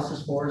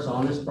analysis for us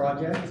on this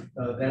project.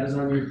 That is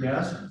on your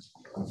desk.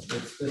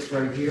 It's this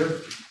right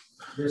here.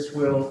 This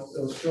will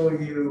show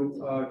you,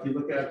 if you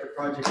look at the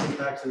project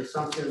impacts and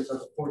assumptions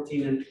of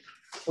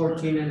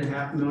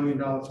 $14.5 million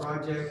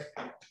project.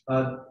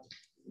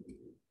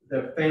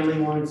 The family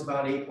one is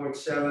about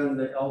 8.7,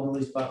 the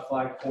elderly is about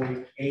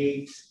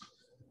 5.8.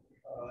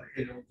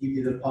 It'll give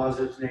you the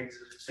positives, negatives,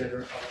 et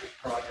cetera, of the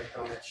project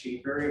on that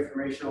sheet. Very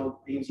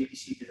informational. Ames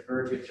EDC did a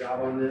very good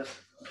job on this.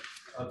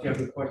 If you have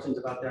any questions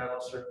about that,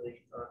 I'll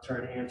certainly try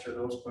to answer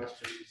those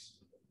questions.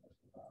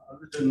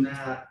 Other than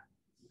that,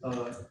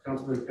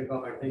 Councilman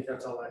Pickoff, I think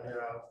that's all I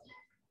have.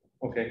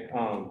 Okay,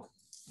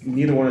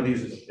 neither one of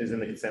these is in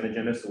the consent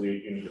agenda, so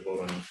you need to vote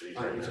on each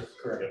of these.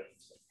 Correct. Yep.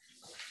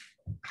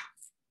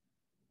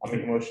 I'll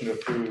make a motion to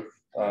approve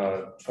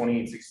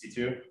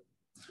 2862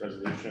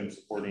 resolution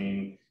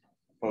supporting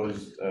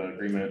proposed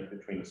agreement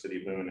between the city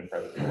of Boone and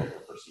private developer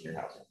for senior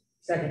housing.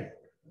 Second.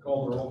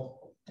 Call the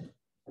roll.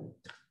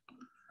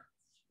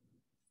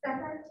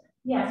 Becker?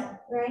 Yes.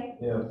 Ray?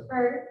 Yes.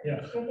 Bird?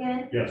 Yes.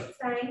 Again? Yes.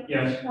 Stein?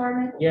 Yes.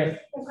 Mormon? Yes.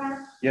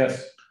 Pickla?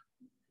 Yes.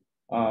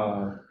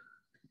 I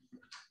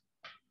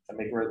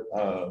make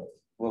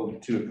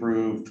vote to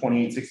approve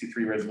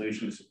 2863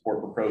 resolution to support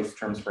proposed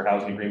terms for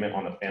housing agreement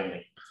on the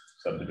family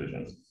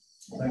subdivision.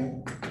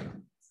 Second.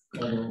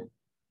 Call the roll.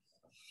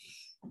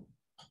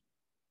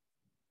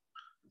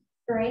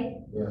 Ray?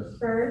 Yes.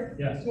 Bird?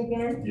 Yes.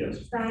 Again?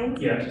 Yes. Stein?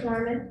 Yes.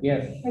 Mormon?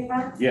 Yes.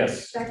 Pickla?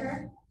 Yes.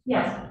 Becker?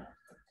 Yes.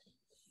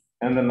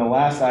 And then the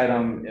last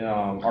item,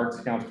 Arts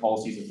Council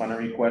policies and funding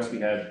requests. We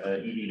had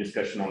ED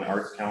discussion on the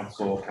Arts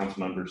Council.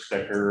 Councilmember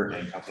Stecker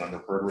and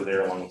Councilmember Bird were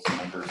there, along with some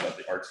members of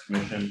the Arts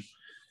Commission.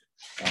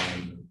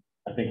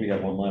 I think we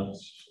have one left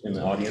in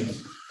the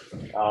audience.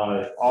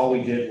 All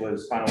we did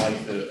was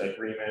finalize the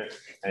agreement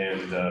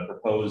and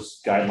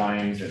propose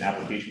guidelines and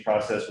application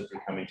process, which will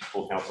be coming to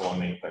full council on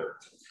May 3rd.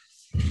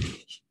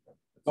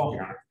 That's all,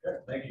 Your Honor.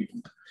 Thank you.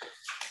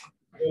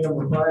 Okay,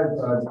 number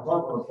 5,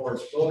 department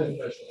reports, building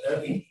official,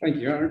 Ed. Thank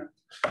you, Your Honor.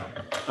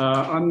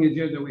 On the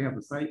agenda, we have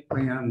a site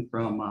plan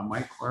from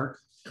Mike Clark.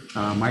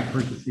 Mike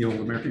purchased the old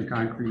American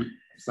Concrete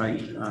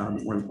site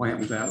where the plant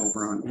was at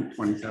over on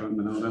 827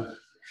 Monona.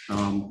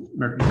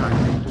 American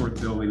Concrete tore the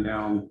building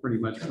down, pretty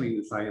much cleaned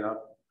the site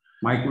up.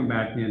 Mike went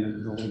back in and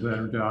did a little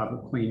better job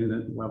of cleaning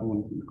it,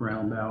 leveling the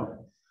ground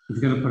out. He's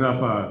going to put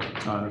up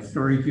a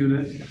storage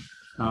unit.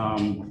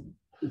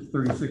 It's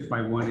 36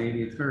 by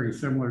 180. It's very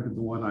similar to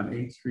the one on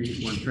 8th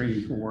Street where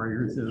Training for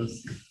Warriors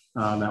is.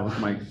 That was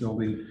Mike's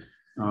building.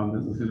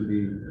 This is going to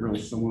be real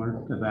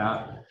similar to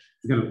that.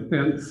 He's going to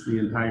fence the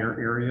entire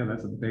area.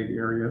 That's a big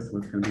area, so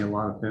it's going to be a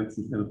lot of fence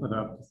he's going to put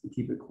up just to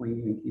keep it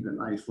clean and keep it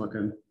nice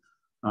looking.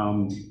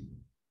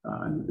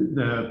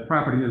 The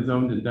property is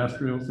zoned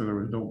industrial, so there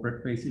was no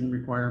brick facing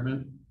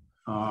requirement.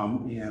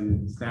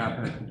 And staff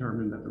has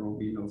determined that there will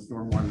be no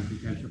stormwater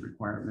detention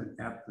requirement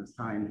at this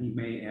time. He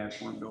may add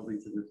more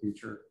buildings in the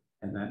future,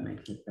 and that may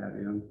kick that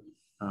in.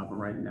 But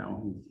right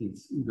now,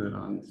 he's good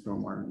on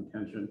stormwater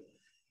detention.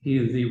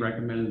 P&Z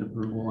recommended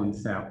approval, and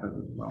staff does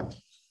as well.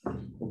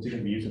 What's he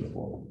going to be using it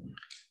for?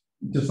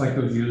 Just like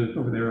those units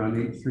over there on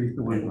 8th Street,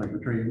 the ones like the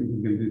training,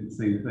 he's going to do the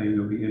same thing.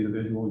 There'll be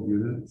individual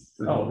units.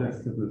 So oh, that's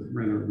because the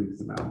renter leaves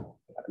them out.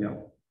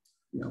 Yep.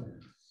 Yep.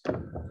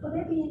 Will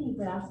there be any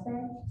grass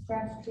there?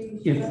 Grass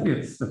trees?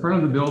 It's the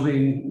front of the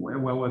building,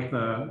 well, with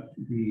the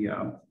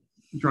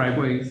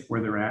driveways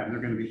where they're at, and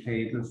they're going to be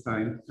paved this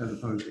time as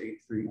opposed to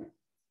 8th Street.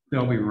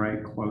 They'll be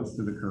right close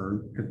to the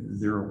curb because it's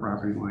zero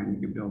property line.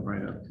 You can build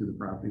right up to the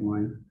property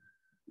line.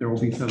 There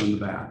will be some in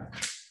the back.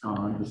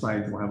 The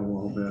sides will have a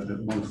little bit,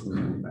 but mostly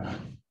in the back.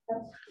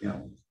 Yeah,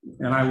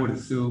 and I would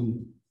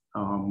assume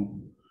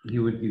he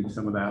would use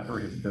some of that for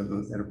his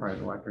business, Enterprise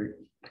Electric,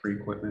 free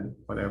equipment,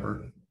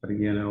 whatever. But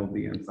again, it'll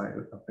be inside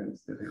of a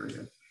fenced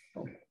area.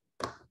 So.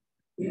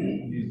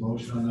 Need a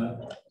motion on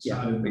that?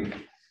 Yeah.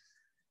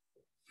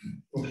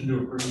 Motion to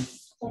approve.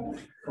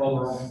 Call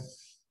the roll.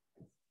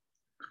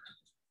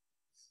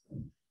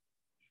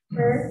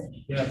 Bird?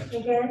 Yes.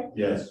 Again?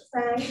 Yes.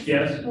 Stein?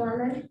 Yes.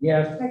 Mormon?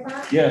 Yes.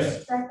 Pickla?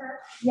 Yes. Becker?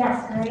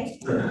 Yes. Ray?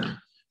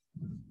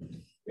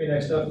 Okay,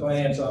 next up,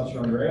 Finance Officer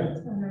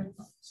Andrea.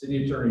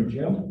 City Attorney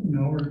Jim.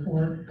 No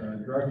report.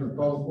 Director of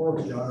Public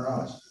Works John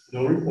Ross.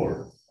 No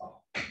report.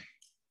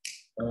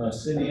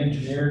 City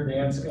Engineer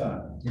Dan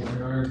Scott. Your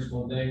Honor, it's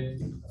one day.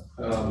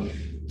 The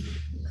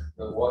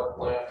water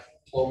plant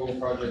Flowing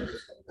project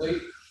is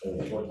complete. So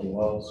it's working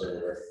well, so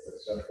we're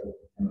accepting.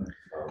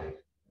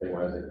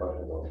 Anyone has any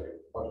questions, I'll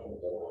take questions.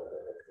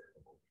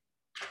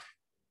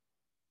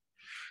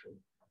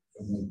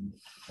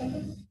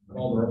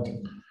 Call the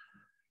roll.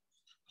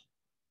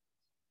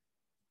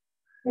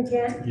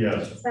 McGinn,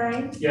 Yes.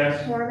 Stein,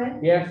 Yes.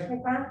 Mormon, Yes.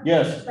 Pickla,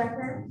 Yes.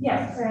 Becker,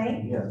 Yes.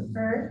 Ray, Yes.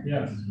 Bird,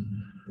 Yes.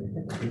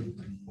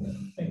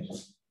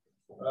 Thanks.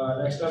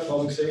 Next up,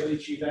 public safety,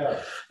 Chief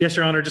Adams. Yes,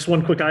 Your Honor, just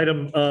one quick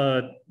item.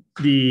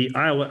 The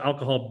Iowa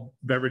Alcohol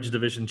Beverage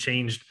Division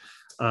changed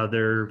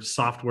their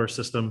software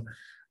system.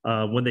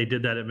 When they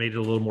did that, it made it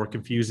a little more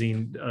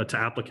confusing to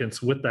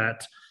applicants. With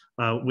that,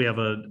 we have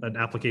an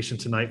application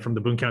tonight from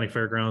the Boone County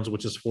Fairgrounds,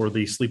 which is for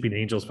the Sleeping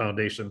Angels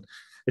Foundation.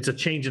 It's a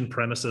change in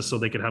premises, so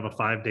they could have a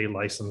 5-day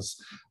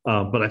license.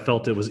 But I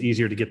felt it was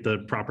easier to get the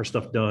proper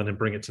stuff done and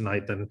bring it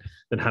tonight than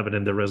have it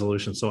in the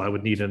resolution. So I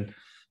would need an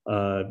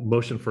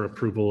motion for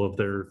approval of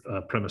their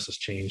premises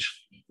change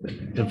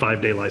and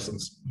 5-day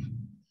license.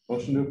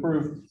 Motion to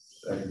approve.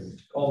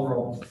 Call the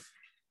roll.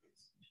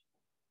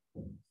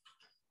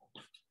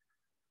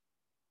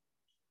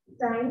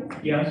 Stein,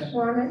 Yes.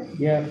 Mormon,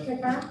 Yes.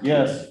 Pickla,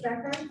 Yes.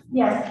 Becker,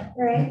 Yes.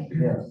 Ray,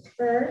 Yes.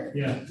 Bird,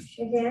 Yes.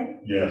 McGinn,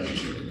 Yes.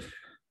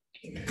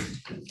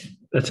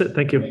 That's it.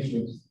 Thank you. Thank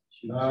you.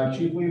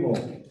 Chief Weevil.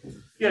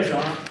 Yes, Your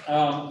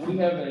Honor. We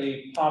have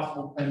a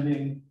possible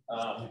pending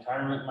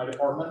retirement in my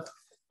department.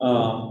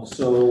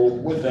 So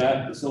with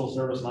that, the civil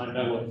service and I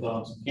met with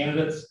some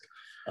candidates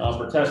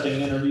for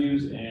testing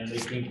interviews, and they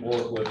came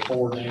forward with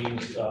 4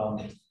 names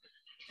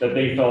that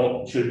they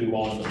felt should move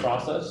on in the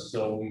process.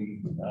 So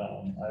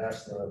I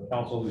asked the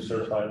council to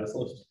certify this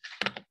list.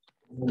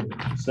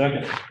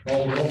 Second.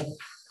 Call the roll.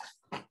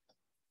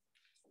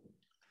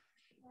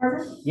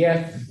 Mormon,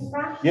 Yes.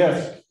 Pickla,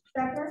 Yes.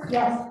 Becker,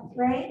 Yes.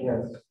 Ray,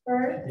 Yes.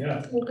 Bird,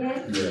 Yes.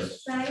 McGinn,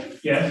 Yes. Stein,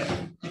 Yes.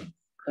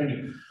 Thank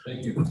you.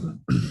 Thank you.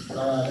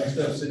 Next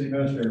up, City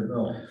Administrator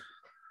Bill.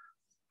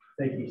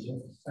 Thank you, sir.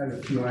 I have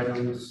a few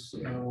items.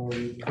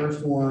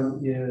 First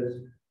one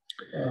is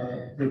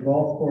the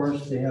golf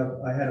course.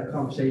 I had a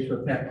conversation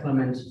with Pat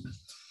Clemens.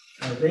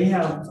 They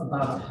have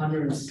about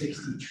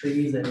 160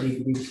 trees that need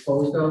to be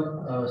disposed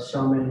of,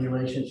 some in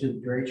relation to the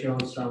derecho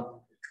and some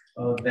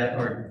that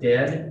are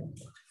dead.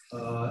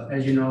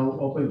 As you know,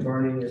 open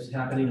burning is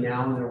happening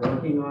now and they're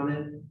working on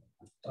it.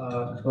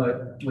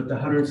 But with the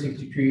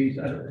 160 trees,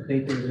 I don't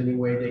think there's any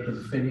way they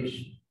can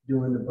finish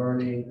doing the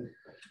burning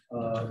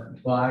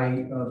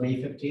by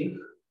May 15th.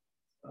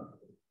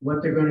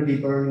 What they're going to be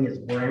burning is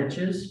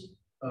branches.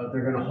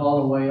 They're going to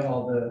haul away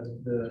all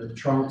the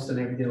trunks and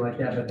everything like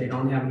that, but they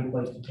don't have any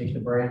place to take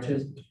the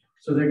branches.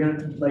 So they're going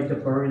to like to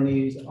burn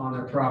these on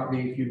their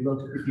property. If you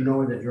know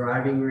where the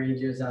driving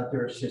range is out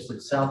there, it's just to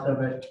the south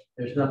of it.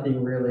 There's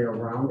nothing really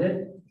around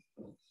it.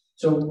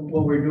 So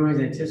what we're doing is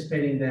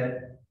anticipating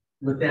that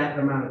with that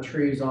amount of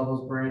trees, all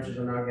those branches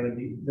are not going to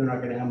be, they're not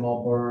going to have them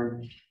all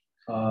burned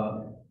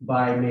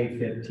by May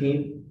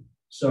 15th.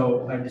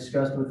 So I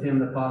discussed with him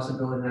the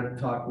possibility, and I've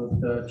talked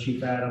with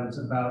Chief Adams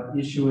about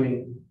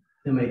issuing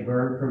him a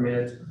burn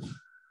permit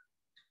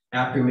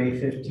after May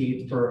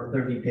 15th for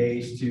 30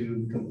 days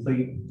to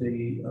complete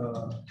the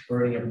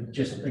burning of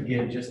just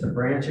the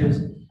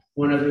branches.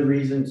 One of the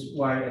reasons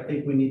why I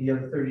think we need the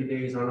other 30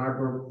 days on our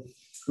burn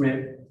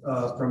permit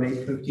from May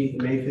 15th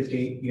to May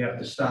 15th, you have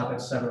to stop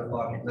at 7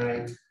 o'clock at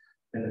night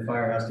and the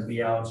fire has to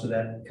be out. So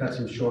that cuts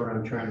him short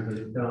on trying to get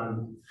it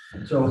done.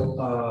 So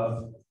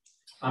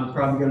I'm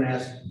probably going to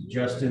ask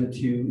Justin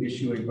to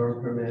issue a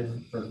burn permit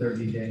for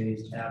 30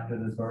 days after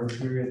the burn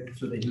period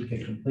so that he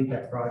can complete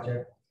that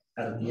project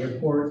out of the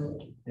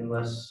airport,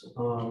 unless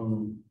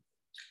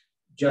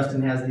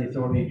Justin has the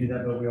authority to do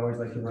that, but we always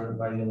like to run it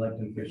by the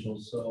elected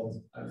officials. So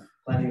I'm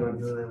planning on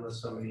doing it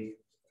unless somebody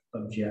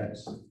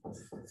objects.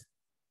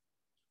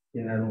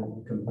 And I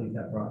will complete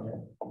that project.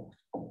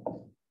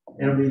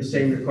 And it'll be the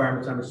same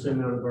requirements, I'm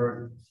assuming, on the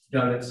burn,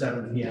 done at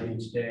 7 p.m.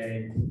 each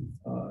day.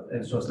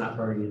 And so it's not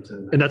burning into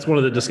the night. And that's one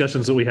of the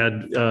discussions that we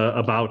had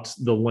about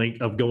the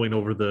length of going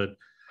over the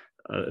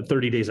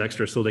 30 days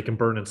extra so they can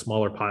burn in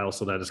smaller piles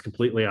so that it's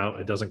completely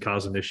out. It doesn't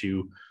cause an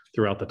issue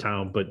throughout the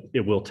town, but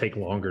it will take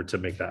longer to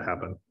make that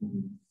happen.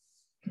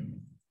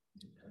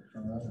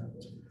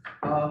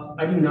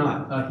 I do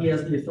not. He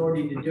has the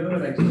authority to do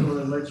it. I just want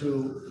to let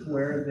you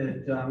aware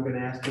that I'm going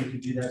to ask him to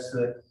do that so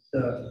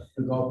that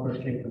the golf course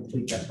can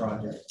complete that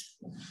project.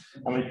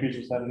 How many trees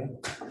was that again?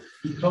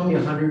 He told me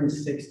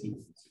 160.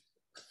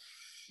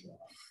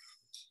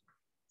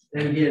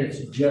 And again,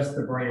 it's just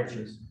the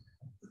branches.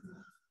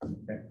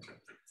 Okay.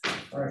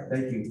 All right,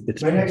 thank you.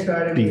 It's My next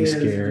item being is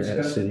scared at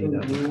discuss city the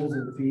now. rules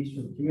and fees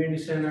for the community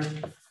center.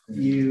 If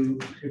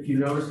you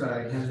notice,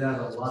 I handed out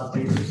a lot of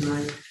papers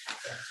tonight.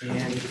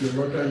 And if you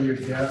look on your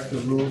desk, the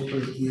rules for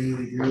the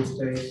community green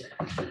space,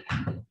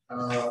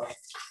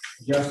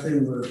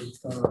 Justin was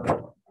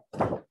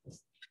put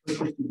this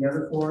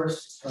together for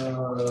us.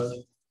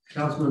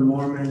 Councilman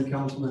Mormon,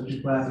 Councilman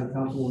Duplass, and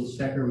Councilman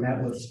Stecker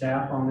met with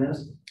staff on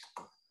this.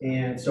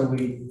 And so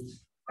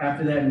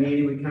after that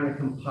meeting, we kind of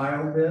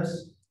compiled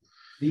this.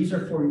 These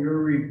are for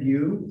your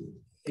review.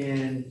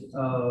 And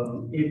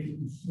if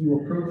you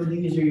approve of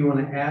these or you want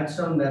to add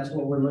some, that's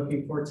what we're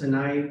looking for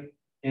tonight.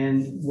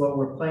 And what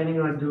we're planning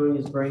on doing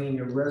is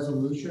bringing a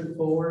resolution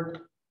forward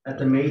at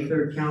the May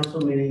 3rd council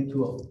meeting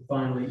to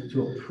finally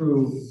to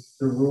approve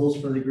the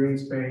rules for the green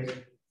space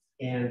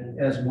and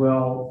as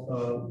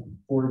well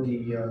for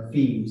the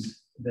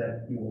fees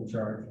that you will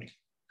charge.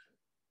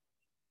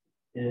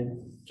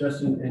 And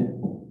Justin,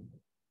 and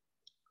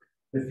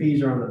the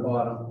fees are on the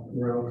bottom,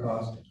 rental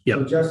cost. Yep.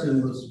 So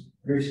Justin was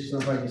gracious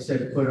enough, like you said,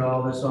 to put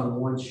all this on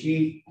one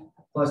sheet.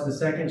 Plus the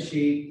second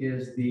sheet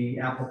is the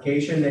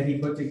application that he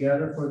put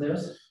together for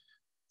this.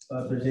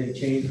 If there's any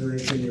changes or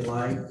anything you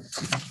like.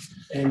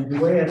 And the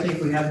way I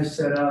think we have this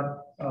set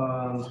up,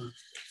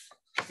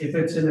 if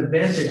it's an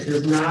event that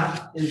does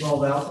not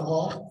involve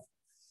alcohol,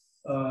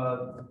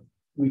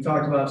 we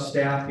talked about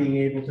staff being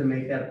able to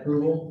make that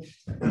approval.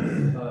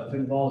 If it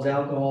involves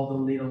alcohol,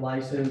 they'll need a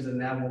license,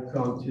 and that will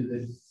come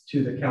to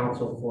the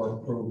council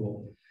for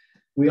approval.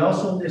 We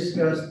also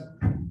discussed,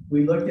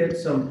 we looked at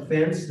some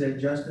fence that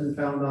Justin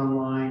found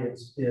online.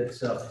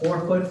 It's a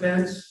 4-foot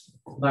fence,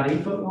 about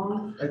 8 foot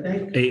long, I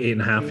think.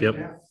 8.5,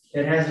 yep.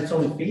 It has its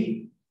own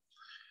feet.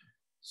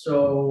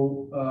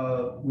 So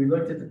we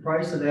looked at the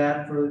price of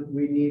that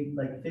we need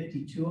like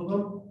 52 of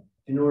them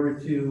in order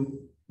to,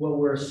 what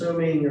we're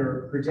assuming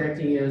or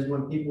projecting is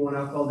when people want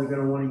alcohol, they're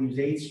going to want to use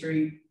 8th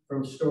Street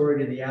from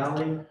Story to the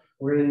alley.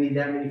 We're going to need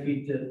that many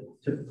feet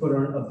to put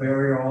on a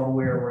barrier all the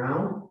way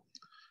around.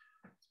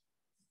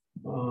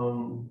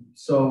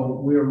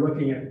 So we are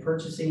looking at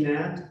purchasing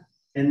that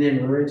and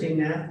then renting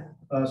that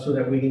so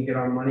that we can get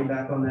our money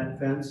back on that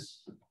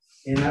fence.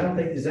 And I don't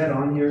think, is that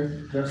on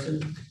here,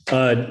 Justin?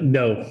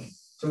 No.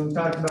 So we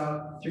talked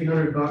about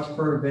 $300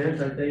 per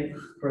event, I think,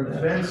 for the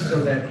fence,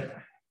 so that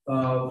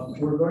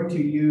we're going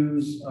to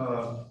use,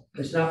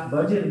 it's not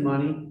budgeted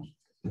money.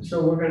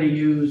 So we're going to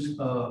use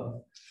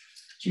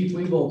Chief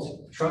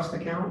Weebolt's trust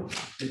account,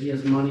 that he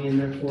has money in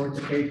there for it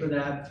to pay for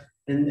that.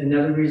 And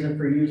another reason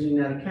for using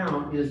that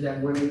account is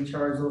that when we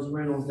charge those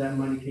rentals, that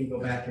money can go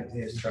back into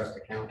his trust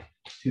account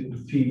to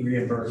be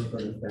reimbursed for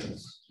the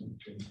fence.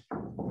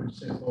 Would you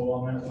say full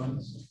on that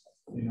once?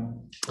 You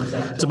know,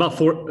 It's about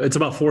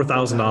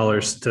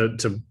 $4,000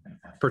 to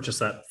purchase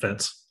that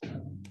fence.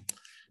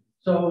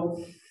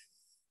 So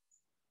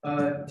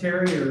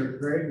Terry or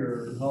Greg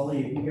or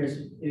Holly, if you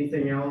guys,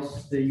 anything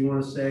else that you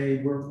want to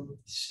say?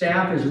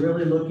 Staff is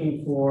really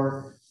looking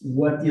for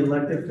what the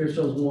elected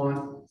officials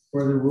want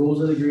for the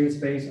rules of the green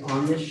space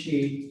on this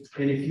sheet,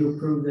 and if you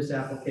approve this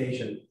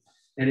application.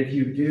 And if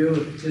you do,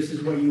 if this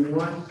is what you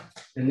want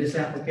in this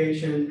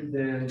application,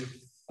 then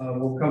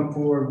we'll come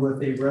forward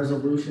with a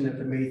resolution at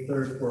the May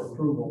 3rd for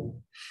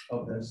approval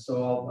of this.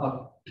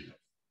 So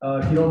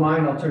if you don't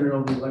mind, I'll turn it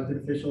over to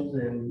elected officials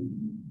and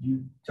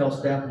you tell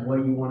staff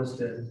what you want us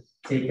to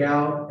take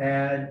out,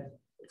 add,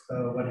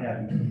 what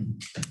have you.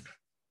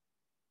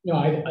 No,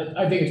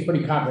 I think it's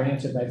pretty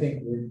comprehensive. I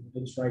think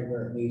it's right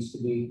where it needs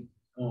to be.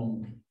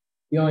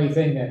 The only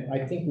thing that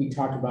I think we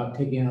talked about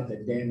taking out the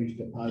damage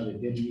deposit,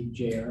 didn't you,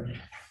 JR?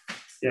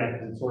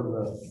 Yeah, it's sort of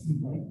a.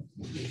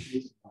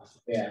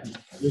 Yeah,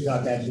 we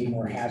thought that'd be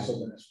more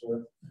hassle than it's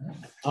worth.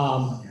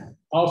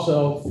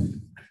 Also,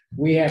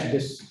 we have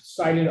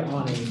decided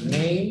on a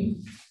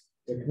name.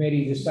 The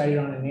committee decided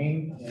on a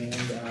name, and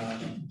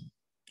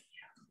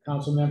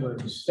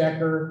Councilmember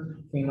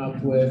Stecker came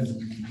up with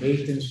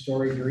 8th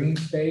Story green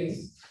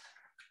space.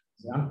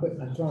 I'm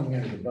throwing you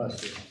under the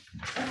bus here.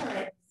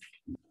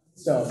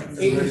 So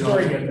 8th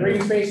Story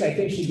green space, I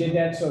think she did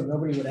that so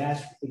nobody would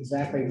ask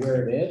exactly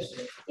where it is.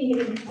 In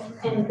the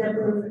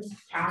Boone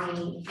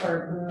County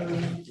or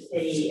Boone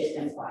City is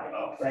implied.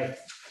 Right.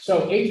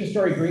 So 8th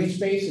Story green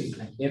space is,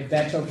 if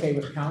that's okay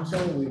with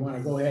council, we want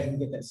to go ahead and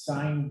get that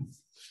sign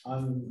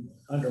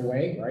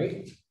underway,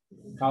 right?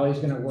 Holly's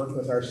going to work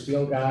with our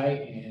steel guy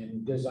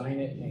and design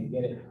it and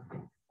get it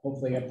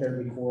hopefully up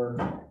there before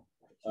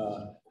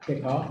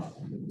kickoff.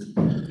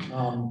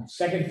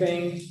 Second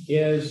thing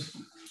is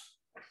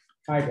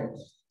Kaibo.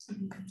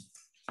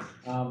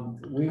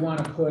 We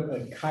want to put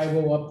a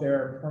Kaibo up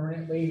there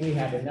permanently. We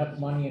have enough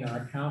money in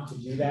our account to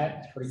do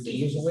that pretty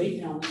easily.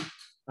 Seasonal.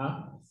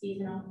 Huh?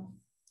 Seasonal.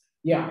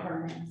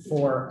 Yeah,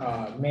 for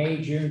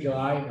May, June,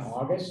 July, and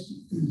August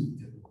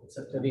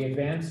to the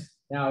events.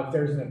 Now, if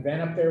there's an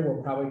event up there,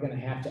 we're probably going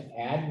to have to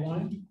add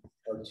 1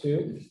 or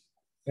 2,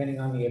 depending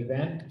on the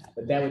event.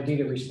 But that would be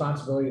the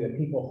responsibility of the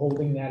people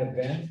holding that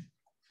event,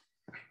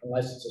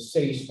 unless it's a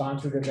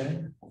city-sponsored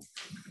event.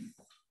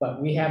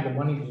 But we have the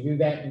money to do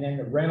that, and then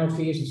the rental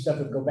fees and stuff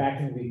would go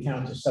back into the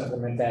account to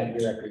supplement that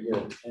year after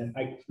year. And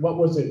what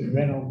was the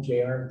rental,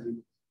 JR?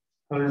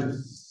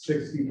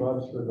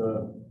 $160 for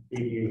the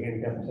ADA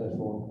handicap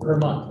accessible Per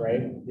month,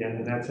 right? Yeah,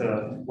 and that's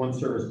one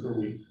service per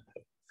week.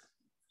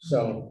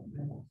 So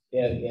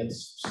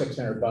it's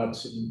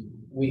 $600, and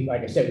we,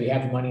 like I said, we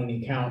have money in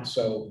the account,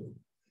 so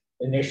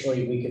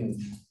initially we can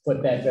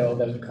put that bill. It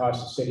doesn't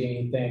cost the city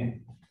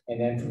anything, and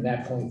then from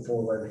that point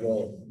forward,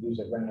 we'll use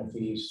the rental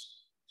fees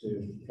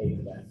to pay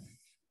for that.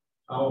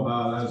 How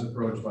about as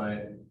approached by,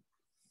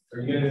 are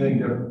you getting anything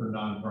different for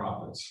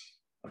nonprofits?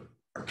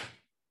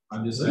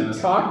 I'm just We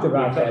asking. talked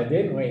about that,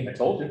 didn't we? I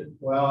told you.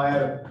 Well, I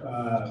had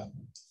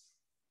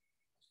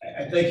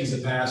I think he's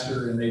a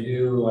pastor and they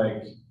do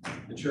like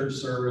the church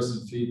service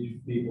and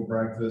feed people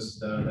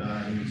breakfast,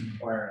 and he's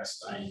requiring us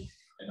to, I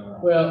don't know.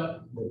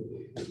 Well,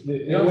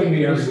 the only thing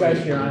we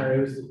discussed, Your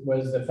Honor,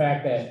 was the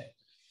fact that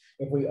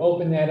if we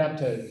open that up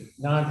to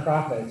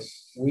nonprofits,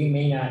 we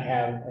may not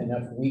have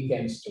enough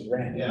weekends to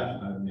rent. Yeah,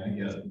 I mean, I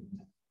get it.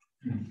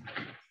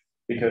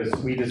 Because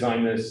we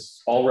designed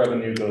this, all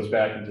revenue goes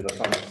back into the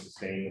fund to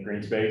sustain the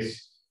green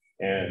space.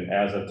 And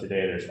as of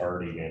today, there's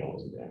already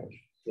vandalism damage.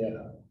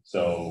 Yeah.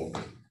 So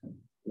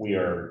we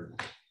are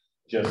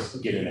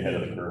just getting ahead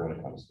of the curve when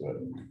it comes to it.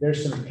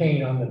 There's some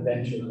paint on the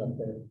benches up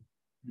there.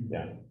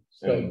 Yeah.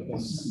 So And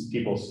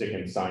people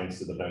sticking signs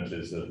to the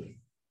benches have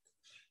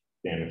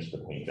damaged the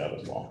paint job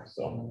as well,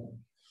 so.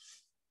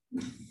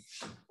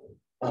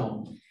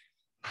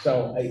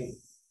 So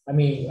I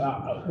mean,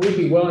 we'd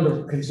be willing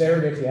to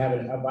consider it if you have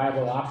a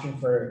viable option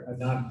for a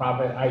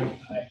nonprofit.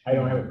 I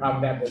don't have a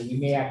problem with that, but we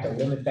may have to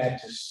limit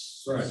that to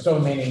so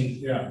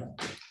many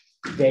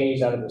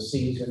days out of the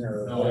season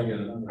or. No, I get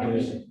it. I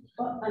think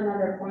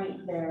another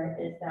point there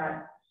is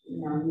that,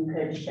 you know, you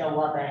could show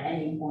up at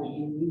any point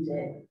and use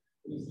it,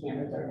 you just can't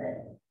reserve it,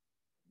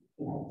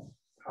 you know,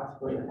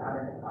 possibly without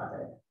a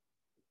deposit.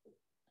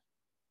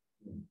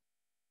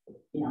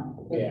 You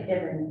know, if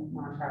given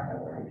nonprofit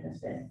were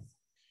interested,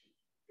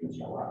 you can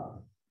show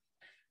up.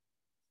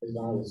 As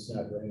long as it's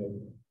not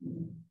rented.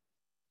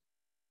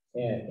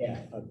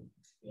 Yeah.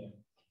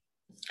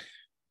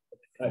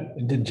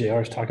 Did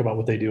JRs talk about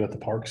what they do at the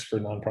parks for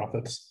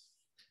nonprofits?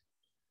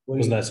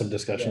 Wasn't that some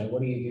discussion?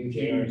 What do you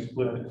do, JR?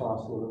 Split the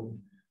cost with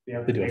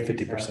them. They do a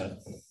 50%.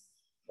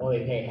 Oh,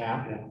 they pay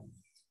half?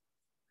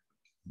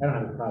 I don't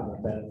have a problem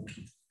with that.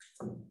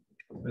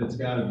 But it's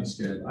gotta be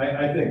scheduled.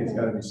 I think it's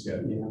gotta be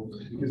scheduled,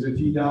 because if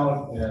you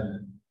don't,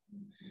 and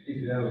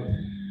you could have a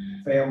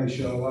family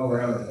show, well, we're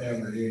having a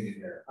family reunion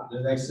here. The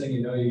next thing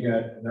you know, you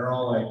got, and they're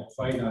all like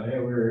fighting on, hey,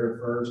 we were here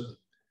first.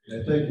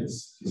 And I think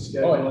it's Oh,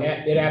 scheduled.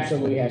 it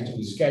absolutely has to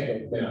be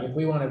scheduled, but if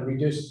we want to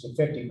reduce it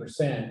to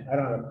 50%, I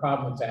don't have a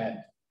problem with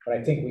that. But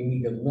I think we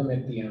need to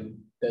limit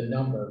the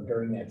number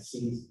during that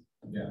season.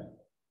 Yeah.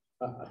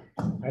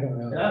 I don't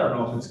know. I don't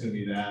know if it's gonna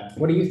be that.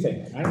 What do you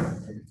think? I don't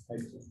know.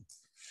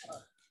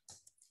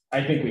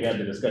 I think we had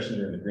the discussion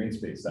during the green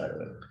space side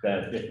of it,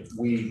 that if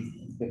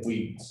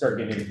we start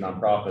getting into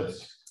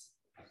nonprofits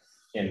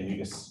and we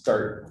just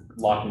start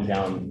locking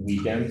down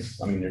weekends,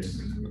 I mean,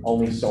 there's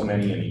only so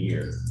many in a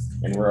year.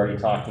 And we're already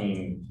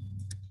talking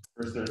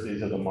first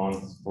Thursdays of the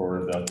month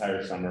for the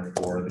entire summer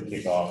for the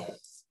kickoff,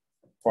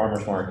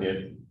 farmer's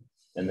market.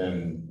 And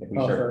then if we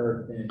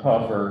start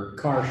Puffer,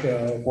 car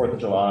show, 4th of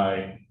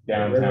July,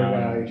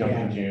 downtown, River jump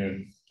Valley, in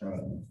June.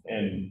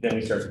 And then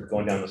we start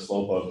going down the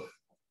slope of,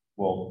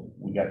 well,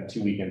 we got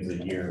 2 weekends a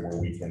year where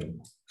we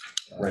can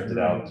rent it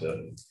out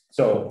to.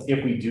 So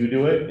if we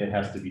do it, it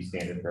has to be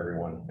standard for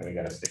everyone and we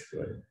gotta stick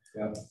to it.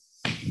 Yep.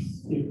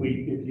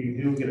 If you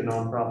do get a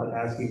nonprofit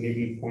asking,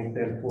 maybe point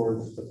them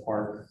towards the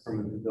park from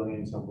the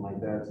pavilion, something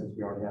like that, since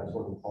we already have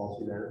sort of a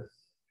policy there.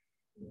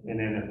 And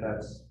then if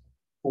that's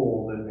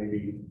full, then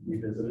maybe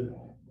revisit it.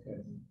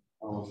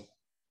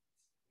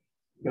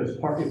 Because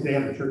if they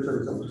have a church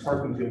service, the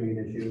parking's gonna be an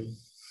issue.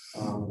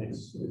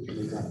 It's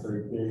really not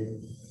very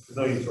big.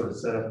 Pavilion sort of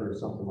set up or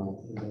something like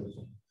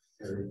that.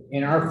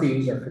 And our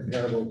fees are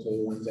comparable to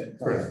the ones that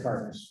private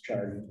partners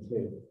charge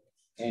too.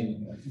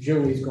 And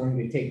Julie's going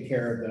to take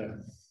care of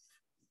the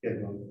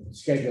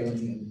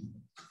scheduling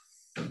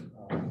and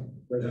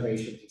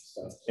reservations and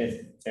stuff.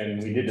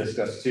 And we did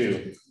discuss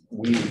too,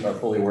 we are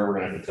fully aware we're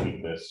gonna have to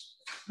tweak this.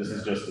 This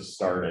is just to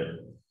start it.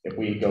 If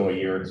we go a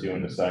year or two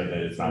and decide that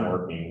it's not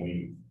working,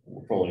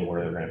 we're fully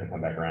aware they're gonna have to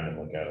come back around and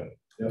look at it.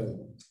 Yep.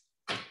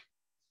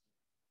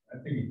 I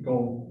think you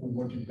go with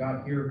what you've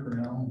got here for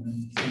now and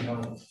see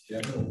how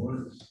it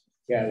works.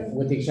 Yeah,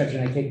 with the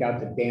exception, I take out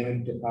the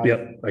damage deposit.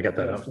 Yep, I got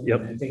that out.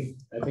 Yep. I think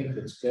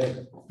it's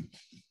good.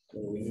 So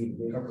we need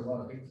to Cover a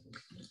lot of things.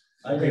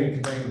 I think you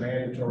can bring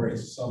mandatory to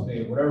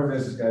something, whatever it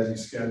is, guys, you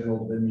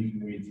schedule, then you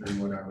can read through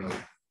whatever,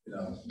 you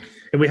know.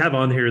 And we have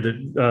on here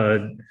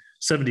that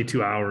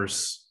 72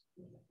 hours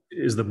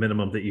is the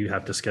minimum that you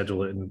have to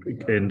schedule it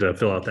and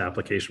fill out the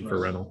application for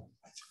rental.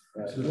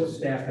 So the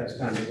staff has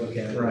time to look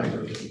at it. Right.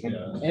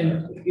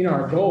 And, you know,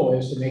 our goal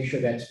is to make sure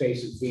that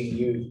space is being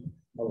used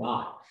a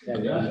lot. That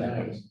would be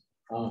nice.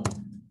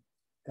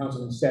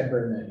 Councilman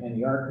Stedford and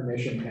the Art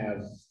Commission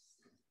have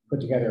put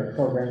together a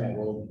program that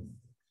will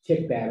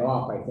kick that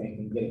off, I think,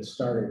 and get it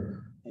started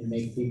and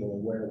make people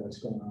aware of what's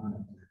going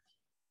on.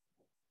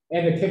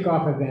 And the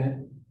kickoff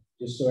event,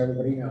 just so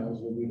everybody knows,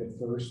 will be the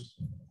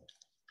first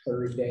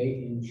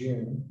Thursday in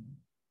June.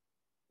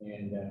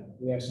 And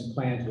we have some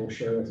plans we'll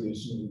share with you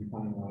as soon as we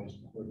finalize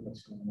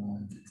what's going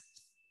on.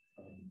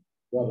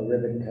 Well, the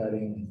ribbon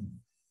cutting.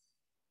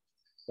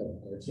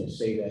 So let's just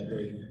say that.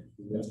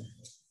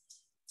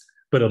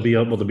 But it'll be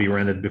able to be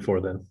rented before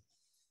then.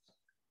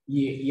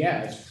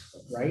 Yes,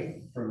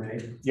 right, for May.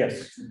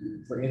 Yes.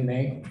 for in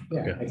May,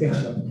 yeah, Okay. I think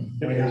so.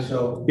 Okay,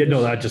 so. Yeah,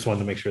 no, I just wanted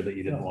to make sure that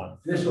you didn't want.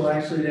 This will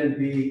actually then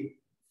be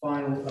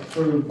final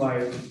approved by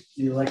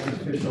the elected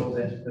officials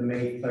at the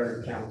May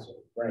 3rd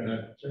council. Right.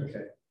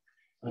 Okay.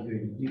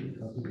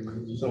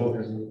 So-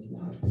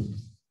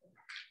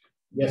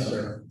 Yes,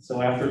 sir.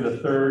 So after the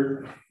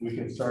 3rd, we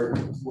can start,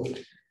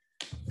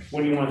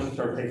 when do you want us to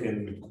start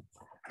taking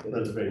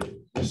reservations?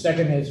 The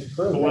second is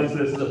approved. So once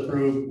this is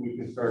approved, we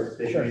can start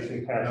Sure.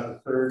 taking cash on the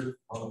 3rd,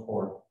 on the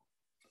 4th.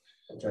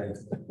 Okay,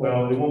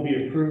 well, it won't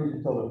be approved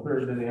until the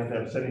 3rd, then they have to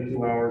have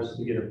 72 hours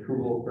to get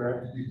approval,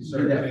 correct? You can Do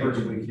start that first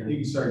taking, weekend. you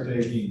can start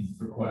taking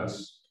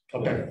requests.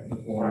 Okay.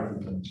 Before.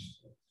 I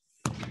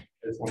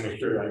just want to make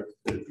sure, like,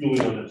 the fuel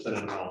on it, send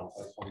it out. I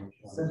just want to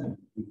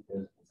make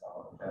sure.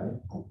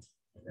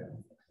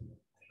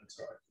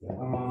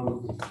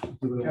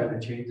 Do we have to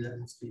change that?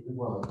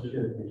 Well,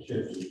 it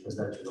should, because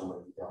that should only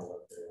be dealt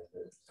with.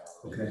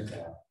 Okay.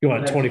 You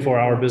want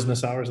 24-hour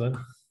business hours then?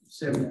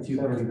 72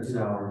 business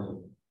hours.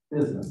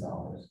 Business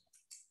hours.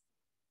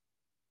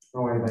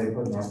 Or anybody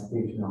put an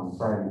application on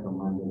Friday for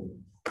Monday.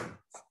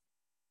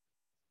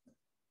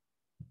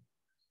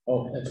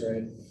 Oh, that's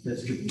right.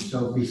 That's good. So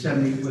it'll be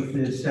 70, with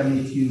the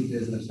 72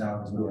 business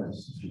hours.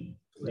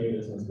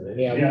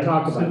 Yeah, we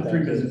talked about that.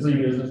 Three business. Three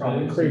business.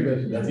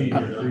 That's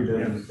easier. Three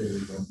business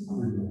days.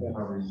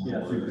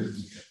 Yeah, 3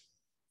 business.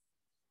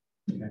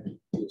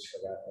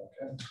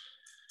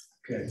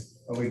 Okay,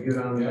 are we good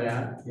on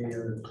that? Any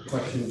other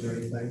questions or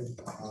anything?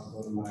 I'll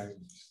go to my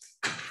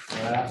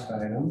last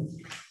item.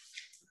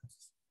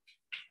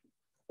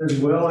 As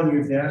well on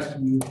your desk,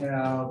 you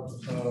have,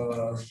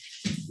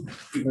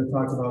 we're going to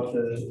talk about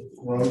the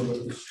road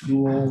with the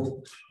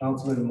school.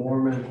 Councilman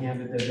Mormon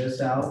handed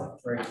this out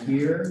right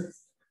here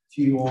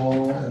to you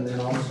all, and then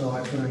also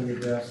I put on your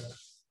desk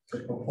the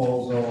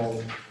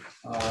proposal.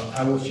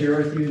 I will share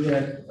with you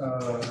that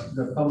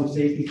the Public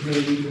Safety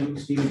Committee,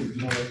 Steve, did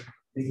you want to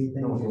take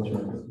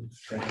anything?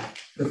 Okay.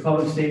 The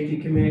Public Safety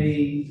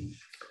Committee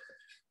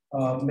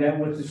met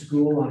with the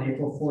school on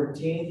April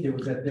 14th. It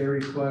was at their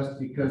request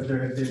because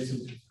there had been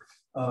some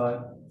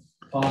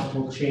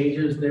possible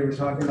changes they were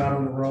talking about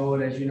on the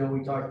road. As you know,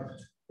 we talked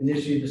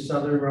initially the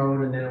southern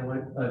road and then it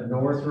went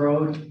north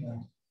road.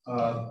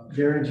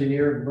 Their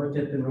engineer looked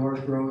at the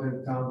north road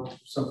and found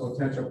some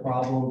potential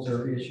problems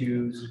or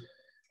issues.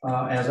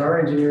 As our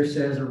engineer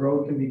says, a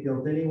road can be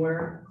built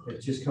anywhere.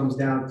 It just comes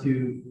down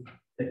to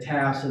the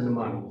task and the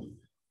money.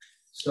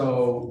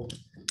 So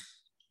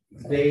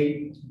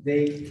they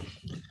made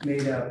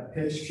a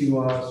pitch to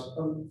us.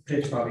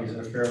 Pitch probably isn't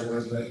a fair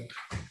word, but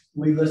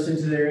we listened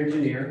to their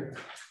engineer.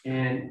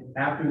 And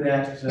after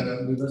that,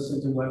 we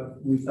listened to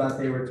what we thought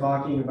they were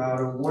talking about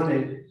or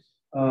wanted.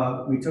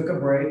 We took a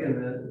break and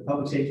the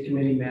Public Safety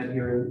Committee met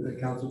here in the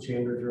council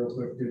chambers real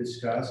quick to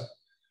discuss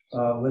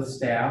with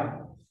staff.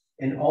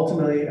 And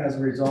ultimately, as a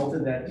result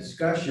of that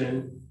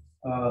discussion,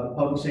 the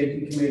Public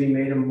Safety Committee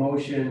made a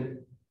motion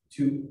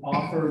to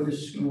offer the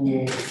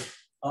school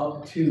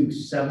up to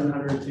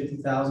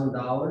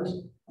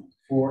 $750,000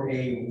 for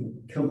a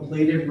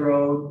completed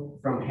road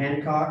from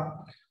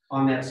Hancock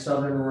on that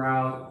southern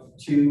route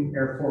to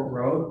Airport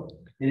Road.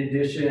 In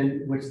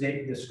addition, which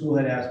the school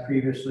had asked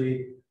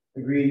previously,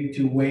 agreed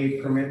to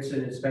waive permits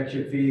and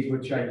inspection fees,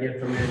 which I get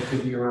from it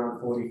could be around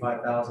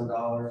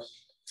 $45,000.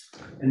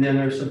 And then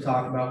there's some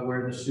talk about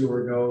where the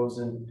sewer goes.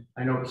 And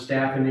I know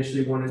staff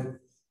initially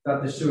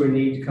thought the sewer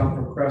need to come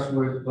from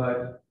Crestwood,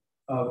 but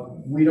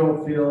we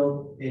don't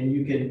feel, and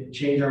you can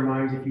change our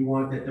minds if you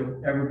want, that there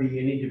will ever be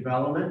any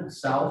development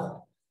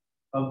south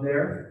of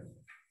there.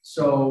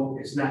 So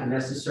it's not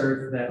necessary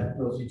for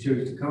those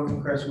utilities to come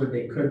from Crestwood.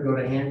 They could go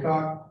to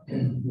Hancock,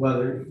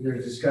 whether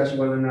there's discussion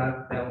whether or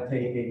not that will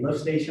take a lift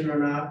station or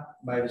not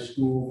by the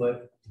school.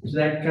 But so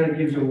that kind of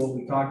gives you what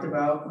we talked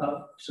about,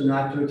 so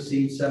not to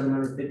exceed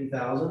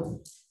 750,000.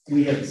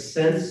 We have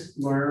since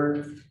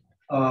learned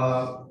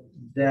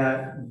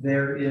that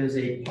there is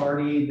a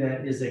party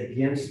that is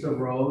against the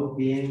road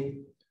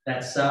being,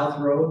 that south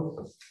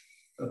road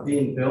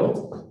being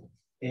built.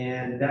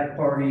 And that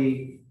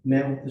party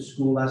met with the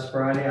school last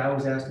Friday. I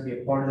was asked to be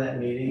a part of that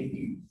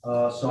meeting.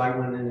 So I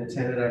went and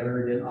attended. I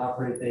really didn't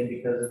offer anything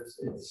because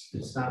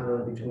it's not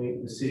really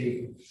between the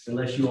city,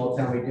 unless you all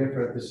tell me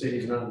different. The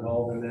city's not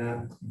involved in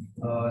that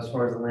as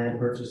far as the land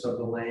purchase of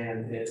the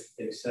land,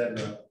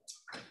 etc.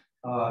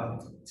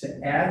 To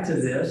add to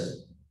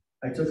this,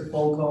 I took a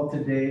phone call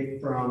today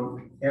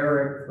from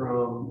Eric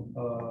from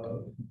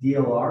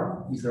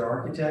DLR. He's their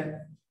architect.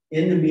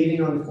 In the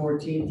meeting on the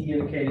 14th, he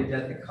indicated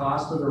that the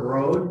cost of the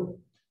road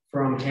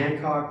from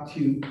Hancock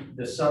to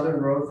the southern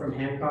road from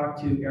Hancock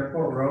to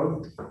Airport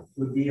Road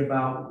would be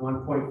about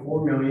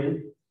 1.4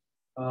 million.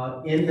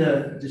 In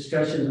the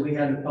discussions we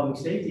had in the public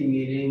safety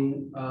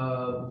meeting,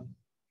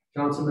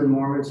 Councilman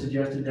Mormon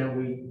suggested that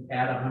we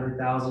add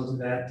 100,000 to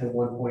that to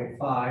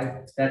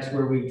 1.5. That's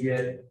where we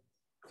get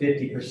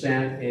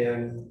 50%,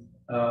 and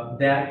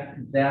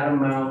that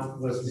amount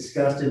was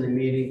discussed in the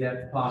meeting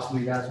that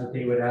possibly that's what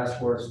they would ask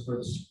for us for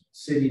the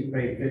city to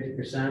pay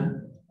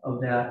 50% of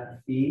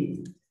that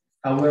fee.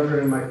 However,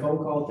 in my phone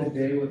call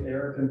today with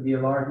Eric and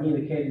DLR, he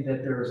indicated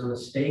that there was a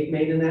mistake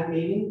made in that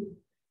meeting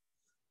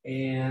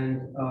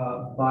and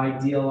by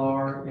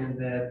DLR, and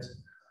that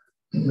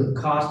the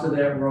cost of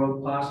that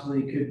road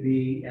possibly could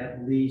be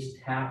at least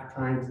half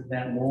times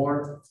that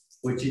more,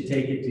 which would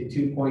take it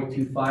to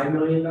 $2.25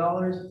 million,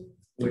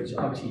 which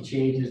obviously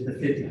changes the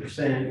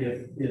 50%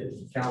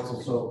 if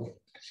council so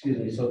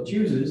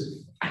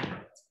chooses.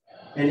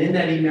 And in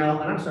that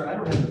email, and I'm sorry, I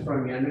don't have it in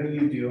front of me, I know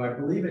you do, I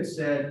believe it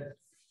said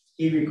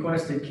he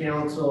requested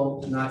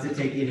council not to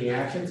take any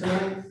action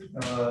tonight.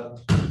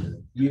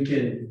 You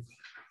can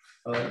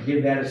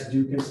give that as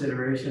due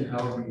consideration,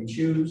 however you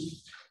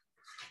choose.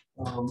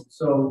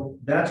 So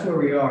that's where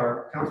we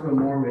are. Councilman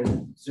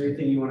Mormon, is there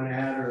anything you want to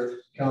add, or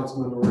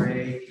Councilman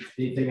Ray,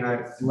 anything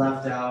I've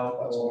left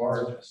out,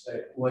 or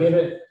what?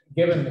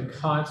 Given the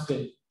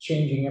constant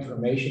changing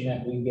information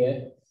that we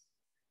get,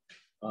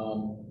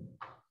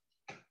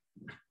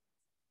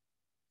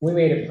 we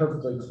made it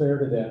perfectly clear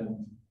to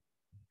them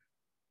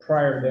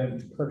prior to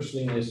them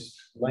purchasing this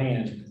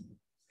land,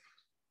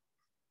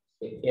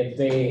 if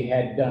they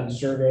had done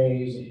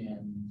surveys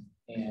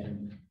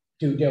and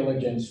due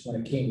diligence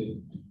when it came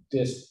to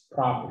this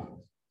property,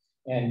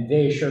 and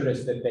they assured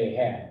us that they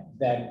had.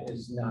 That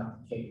is not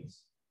the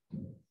case.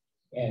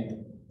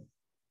 And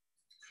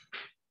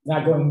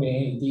not going into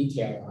any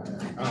detail on it,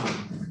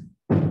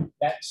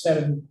 that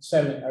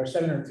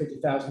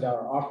 $750,000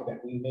 offer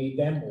that we made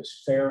them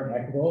was fair and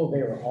equitable.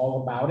 They were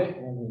all about it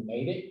when we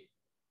made it.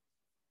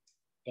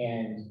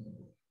 And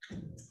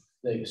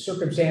the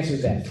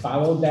circumstances that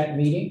followed that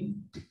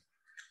meeting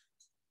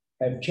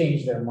have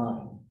changed their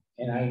mind.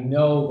 And I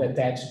know that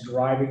that's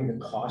driving the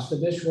cost of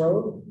this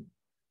road.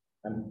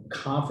 I'm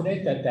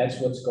confident that that's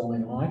what's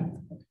going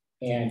on.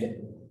 And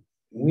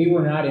we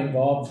were not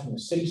involved from a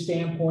city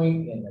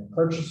standpoint in the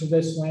purchase of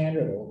this land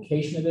or the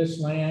location of this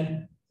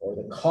land or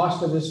the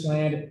cost of this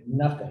land,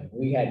 nothing.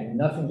 We had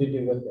nothing to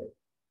do with it.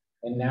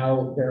 And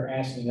now they're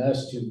asking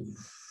us to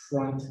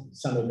front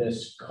some of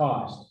this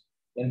cost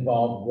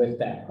involved with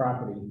that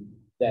property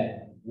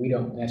that we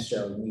don't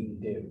necessarily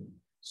need to do.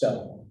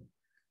 So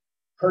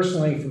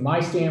personally, from my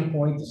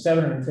standpoint, the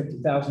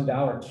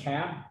 $750,000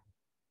 cap,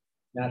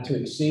 not to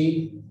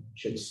exceed,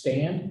 should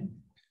stand.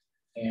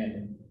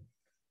 And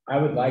I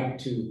would like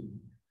to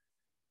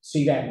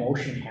see that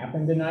motion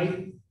happen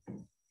tonight,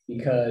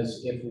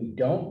 because if we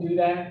don't do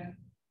that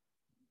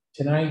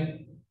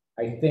tonight,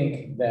 I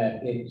think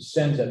that it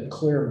sends a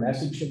clear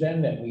message to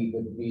them that we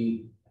would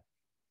be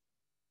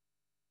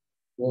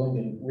willing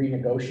to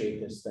renegotiate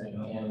this thing.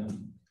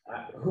 And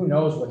who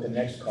knows what the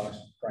next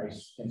cost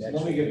price index.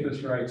 Let me get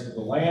this right. So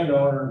the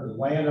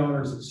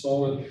landowners that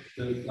sold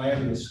the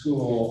land in the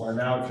school are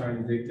now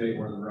trying to dictate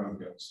where the road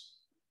goes.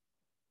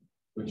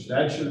 Which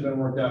that should have been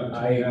worked out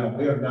between them.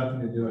 We have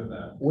nothing to do with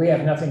that. We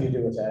have nothing to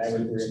do with that. I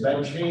would agree. So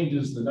that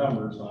changes the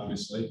numbers,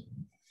 obviously,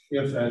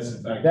 if that's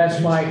in fact. That's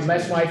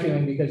my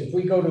feeling, because if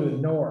we go to the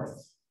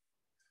north,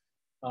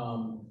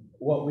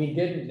 what we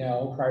didn't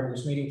know prior to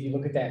this meeting, if you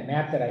look at that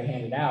map that I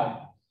handed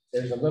out,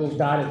 there's a little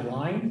dotted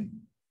line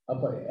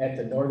up at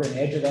the northern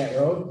edge of that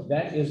road.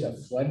 That is a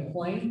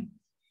floodplain.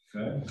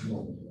 Okay.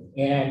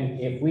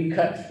 And if we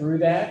cut through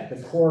that,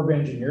 the Corps of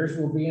Engineers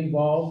will be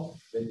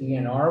involved, the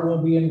DNR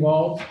will be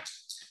involved.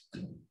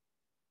 And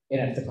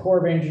if the Corps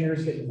of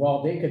Engineers get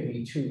involved, it could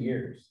be 2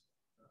 years.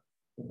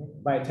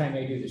 By the time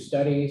they do the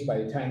studies, by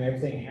the time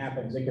everything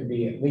happens, it could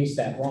be at least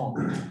that long.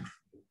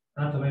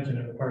 Not to mention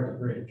it requires a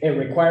bridge. It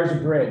requires a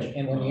bridge.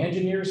 And when the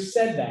engineers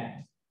said that,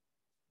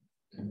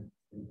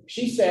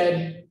 she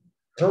said,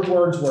 her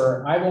words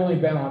were, I've only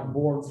been on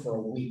board for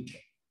a week.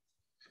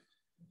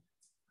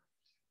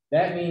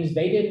 That means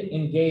they didn't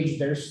engage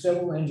their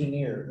civil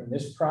engineer in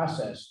this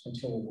process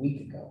until a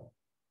week ago.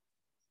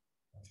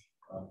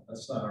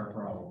 That's not our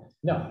problem.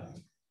 No.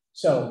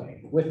 So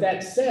with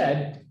that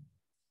said,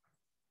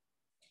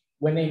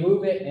 when they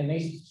move it and they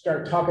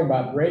start talking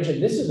about bridge,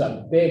 and this is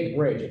a big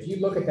bridge. If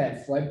you look at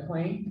that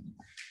floodplain,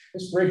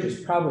 this bridge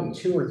is probably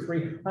 200 or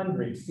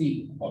 300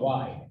 feet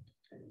wide,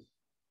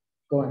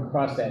 going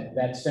across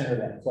that center of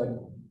that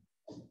floodplain.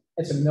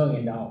 It's $1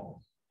 million. Yeah.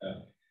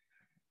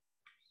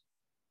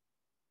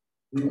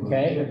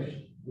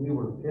 Okay. We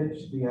were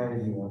pitched the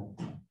idea.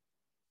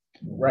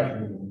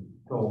 Right.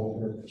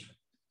 Told that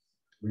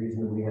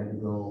reason we had to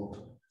go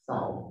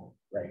south.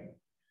 Right.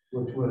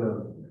 Which would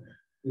have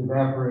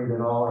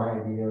evaporated all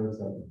our ideas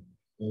of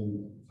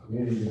in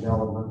community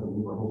development that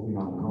we were hoping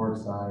on the north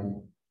side.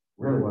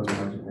 Really wasn't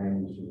much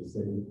advantage to the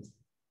city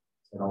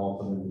at all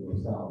for them to go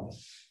south.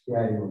 The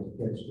idea was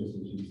pitched just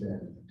as you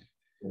said,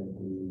 that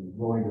the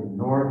going to the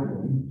north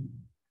would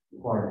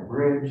require a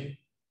bridge.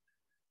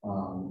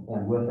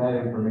 And with that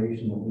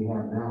information that we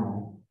have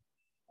now,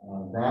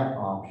 that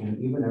option,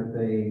 even if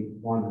they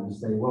wanted to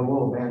say, well,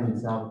 we'll abandon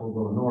south, we'll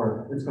go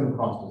north, it's going to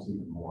cost us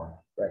even more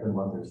than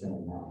what they're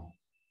saying now.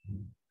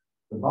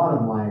 The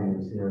bottom line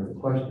is here, the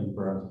question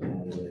for us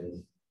tonight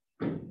is,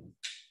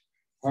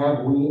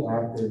 have we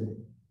acted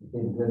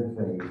in good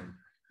faith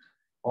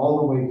all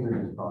the way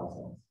through this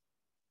process?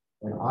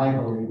 And I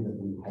believe that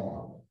we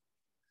have.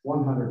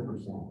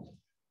 100%.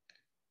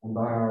 And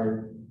by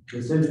our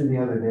decision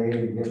the other day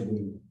to give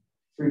the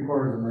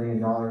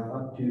 $750,000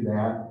 up to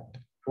that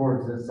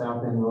towards this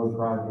South End Road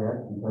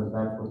project, because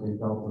that's what they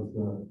felt was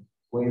the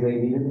way they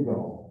needed to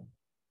go.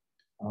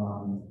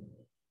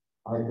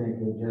 I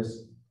think it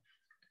just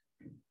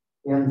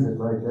ends it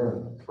right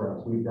there for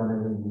us. We've done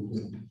everything we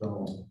can,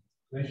 so.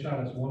 They shot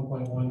us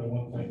 1.1 to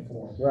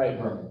 1.4. Right,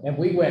 and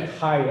we went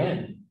high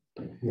end.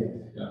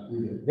 Yeah,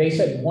 we did. They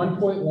said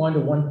 1.1 to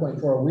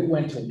 1.4, we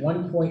went to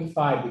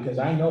 1.5 because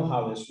I know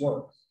how this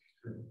works.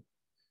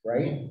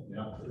 Right?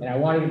 Yeah. And I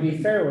wanted to be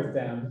fair with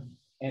them,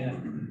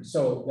 and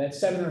so that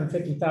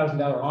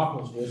 $750,000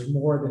 offer was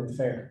more than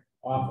fair.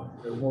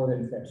 It was more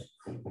than fair.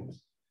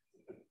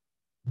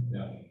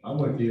 Yeah, I'm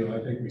with you. I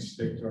think we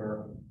stick to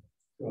our.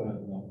 Go ahead.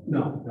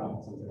 No,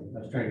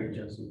 that's trying to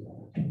adjust it.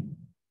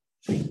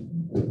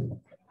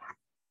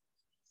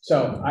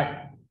 So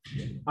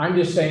I'm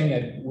just saying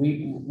that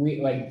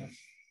we like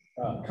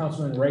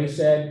Councilman Ray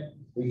said,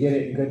 we did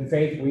it in good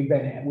faith. We've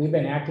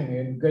been acting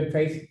in good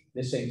faith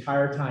this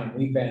entire time.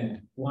 We've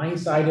been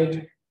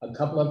blindsided a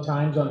couple of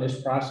times on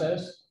this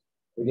process.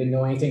 We didn't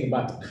know anything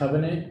about the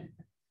covenant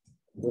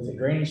with the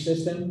drainage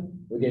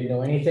system. We didn't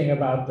know anything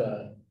about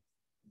the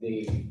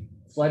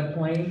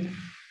floodplain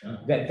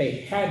that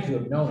they had to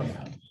have known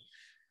about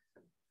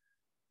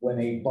when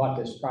they bought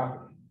this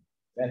property.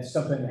 That's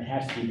something that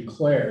has to be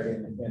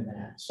declared in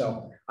that.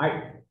 So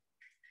I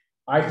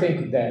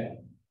think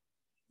that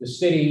the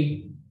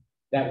city,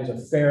 that was a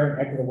fair,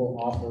 equitable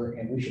offer,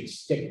 and we should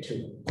stick to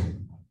it.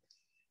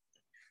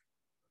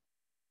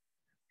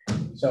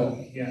 So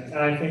Yeah, and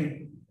I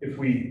think if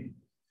we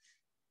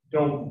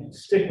don't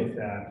stick with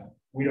that,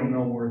 we don't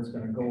know where it's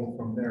gonna go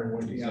from there,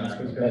 what the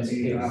ask is gonna that's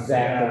be.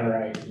 exactly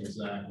right.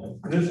 Exactly.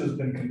 This has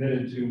been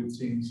committed to, it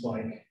seems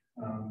like,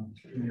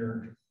 in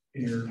your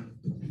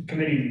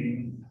committee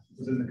meeting,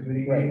 was it in the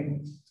committee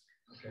meeting?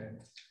 Okay.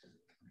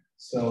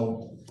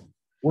 So.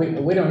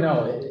 We don't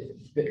know.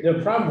 The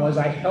problem was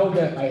I held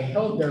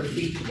their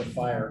feet to the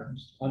fire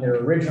on their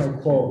original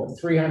quote of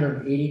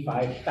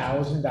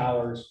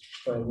 $385,000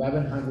 for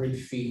 1,100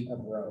 feet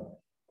of road.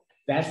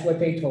 That's what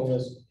they told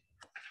us.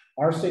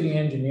 Our city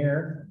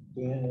engineer,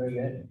 Dan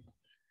Riggett,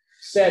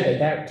 said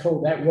that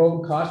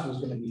road cost was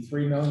going to be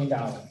 $3 million.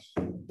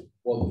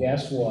 Well,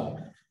 guess what?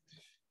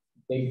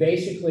 They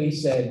basically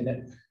said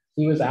that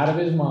he was out of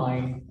his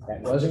mind.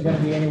 That wasn't going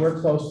to be anywhere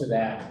close to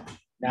that.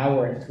 Now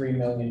we're at $3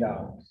 million.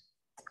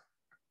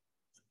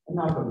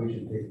 Not that we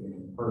should take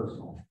it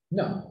personal.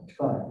 No.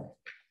 But,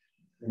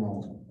 you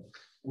know,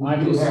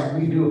 I'm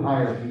we do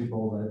hire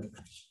people that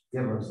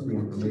give us the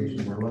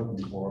information we're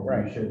looking for.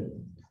 Right. We should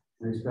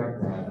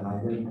respect that, and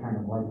I didn't kind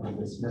of like the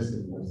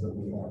dismissiveness that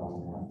we had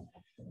on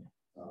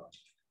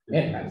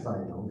that.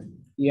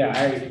 Yeah,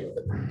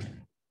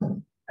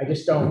 I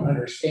just don't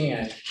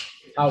understand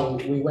how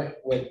we went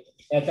with,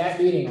 at that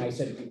meeting, I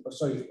said,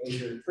 so is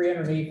your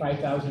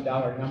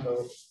 $385,000 number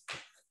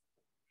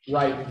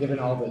right, given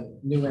all the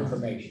new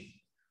information?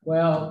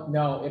 Well,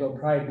 no, it'll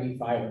probably be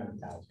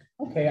 500,000.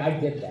 Okay, I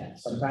get that.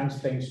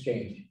 Sometimes things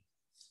change.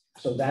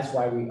 So that's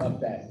why we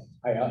upped that.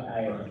 I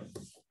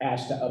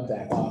asked to up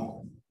that offer.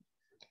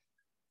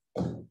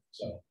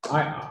 So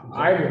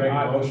I would make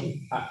a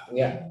motion.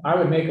 I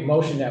would make a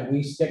motion that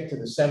we stick to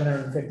the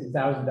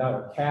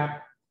 $750,000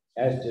 cap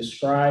as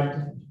described.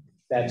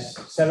 That's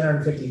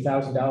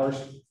 $750,000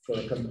 for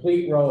a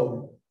complete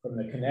road from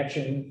the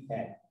connection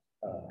at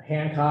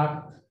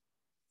Hancock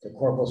to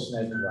Corporal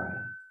Smith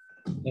Drive,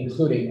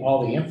 including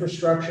all the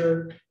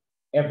infrastructure,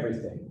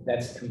 everything.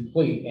 That's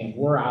complete, and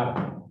we're out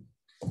of it.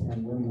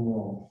 And when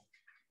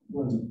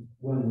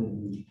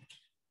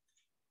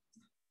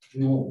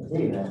we won't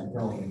pay that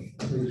until the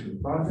completion of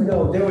the project.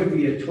 No, there would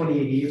be a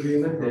 2080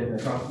 agreement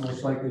that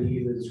most likely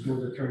either the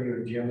school's attorney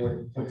or Jim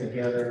would put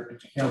together.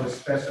 That would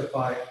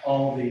specify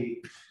all the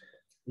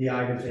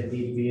items that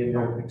need to be in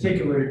there. In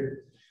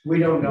particular, we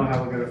don't know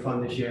how we're going to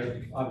fund this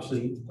yet.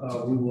 Obviously,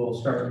 we will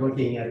start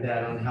looking at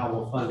that on how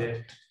we'll fund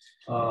it.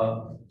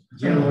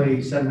 Generally,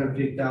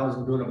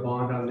 $750,000 doing a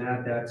bond on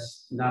that,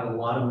 that's not a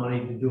lot of money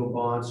to do a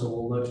bond. So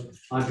we'll look,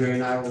 Andre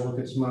and I will look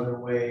at some other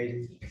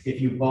ways. If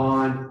you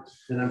bond,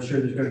 then I'm sure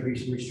there's going to be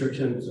some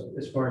restrictions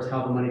as far as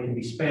how the money can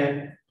be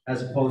spent,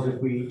 as opposed to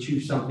if we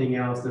choose something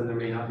else, then there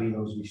may not be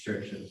those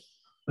restrictions.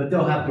 But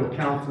they'll have to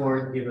account for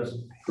it, give us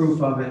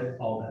proof of it,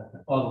 all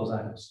those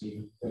items,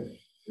 Steve. So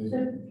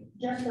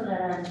just so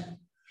that I'm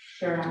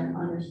sure I'm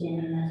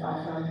understanding this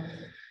also,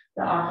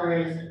 the offer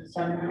is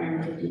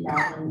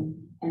 $750,000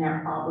 and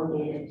they're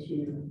obligated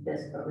to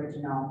this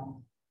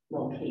original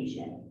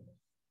location.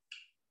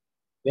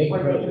 They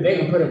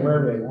can put it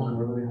wherever they want.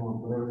 Whatever they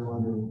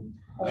want to do.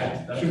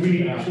 Should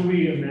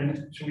we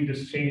amend, should we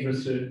just change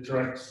this to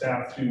direct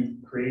staff to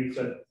create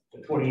the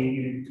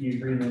 2080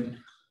 agreement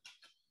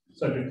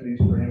subject to these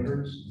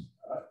parameters?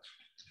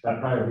 That'd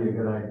probably be a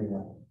good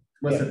idea.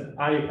 Listen,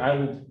 I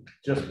will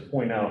just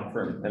point out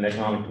from an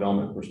economic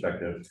development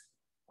perspective,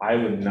 I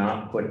would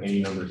not put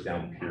any numbers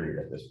down, period,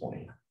 at this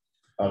point,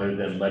 other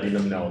than letting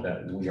them know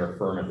that we are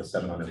firm at the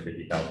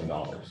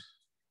 $750,000.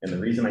 And the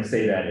reason I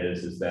say that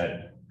is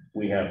that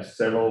we have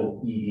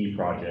several ED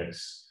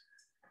projects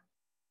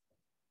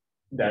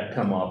that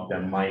come up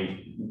that might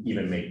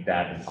even make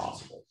that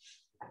impossible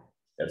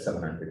at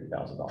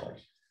 $750,000.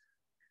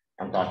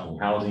 I'm talking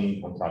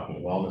housing, I'm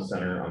talking wellness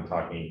center, I'm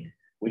talking,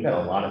 we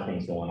got a lot of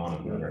things going on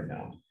in Boone right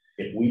now.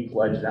 If we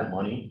pledge that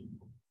money,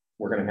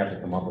 we're gonna have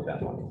to come up with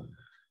that money.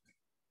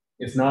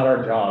 It's not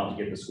our job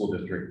to get the school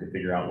district to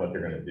figure out what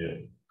they're gonna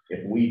do.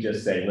 If we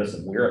just say,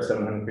 listen, we're at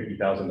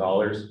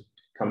 $750,000,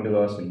 come to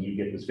us and you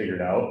get this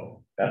figured out,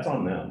 that's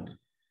on them.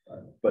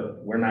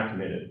 But we're not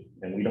committed,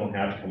 and we don't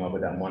have to come up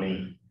with that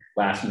money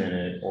last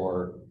minute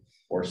or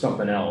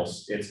something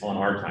else. It's on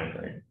our time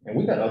frame. And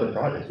we got other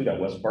projects. We got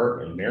West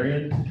Park and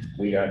Marion.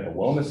 We got the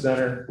Wellness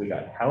Center. We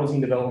got housing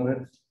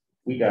development.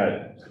 We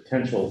got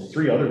potential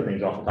 3 other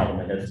things off the top of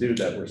my head too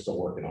that we're still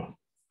working on.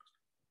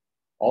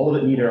 All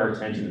of it needed our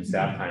attention and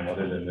staff time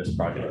other than this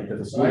project, because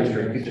the school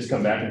district could just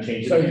come back and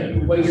change it So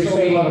again. what you're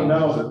saying, Let them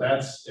know that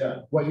that's, yeah.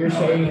 what you're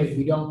saying is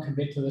we don't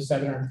commit to the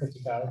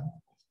 750,000?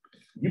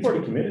 You've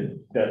already committed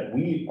that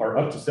we are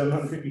up to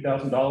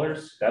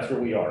 $750,000. That's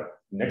where we are.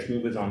 Next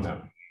move is on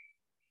them.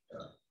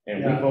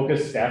 And we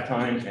focus staff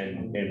time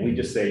and we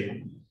just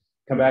say,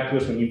 come back to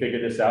us when you figure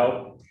this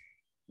out.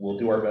 We'll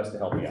do our best to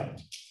help you out.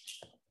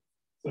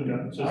 So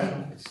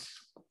just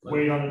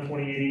wait on the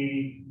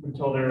 2080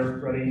 until they're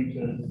ready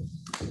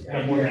to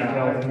have more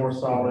details and more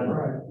solid.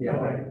 Right. Yeah.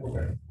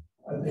 Okay.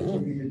 I think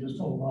we need to just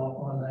hold off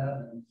on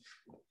that and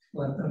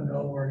let them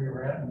know where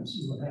you're at and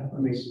see what happens. I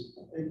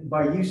mean,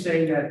 by you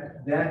saying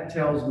that, that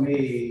tells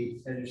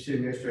me, as your city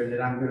administrator,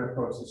 that I'm gonna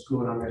approach the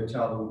school and I'm gonna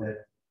tell them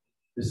that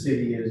the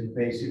city is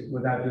basic,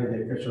 without doing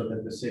the official,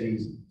 that the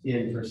city's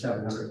in for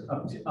 700,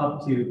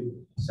 up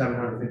to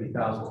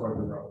 750,000 for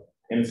the road.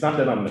 And it's not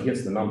that I'm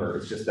against the number,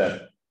 it's just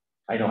that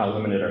I know how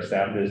limited our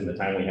staff is and the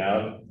time we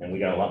have, and we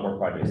got a lot more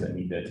projects that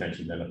need the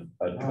attention than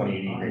a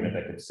 2080 agreement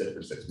that could sit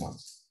for 6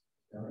 months.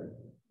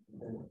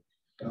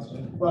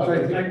 Well,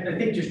 I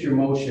think just your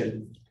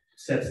motion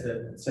sets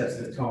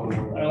the tone.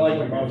 I like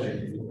the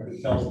motion.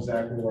 It tells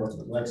exactly where,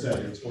 like I said,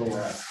 it's where we're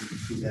at.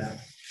 Yeah.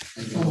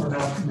 And we're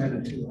not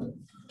committed to it.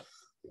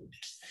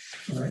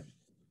 All right.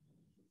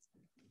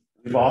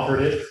 We've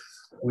offered it,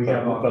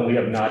 have, but we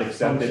have not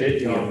accepted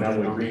it. We have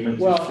no agreement.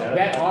 to Well, accept.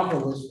 that offer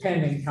was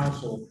pending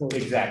council approval.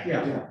 Exactly.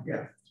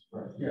 Yeah.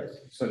 Yes.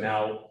 So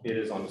now it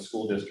is on the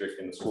school district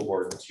and the school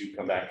board to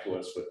come back to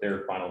us with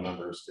their final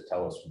numbers to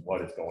tell us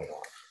what is going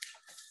on.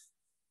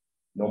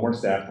 No more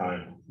staff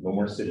time, no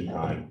more city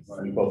time.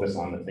 We focus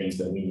on the things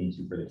that we need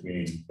to for the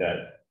community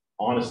that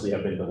honestly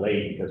have been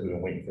delayed because we've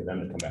been waiting for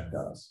them to come back to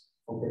us.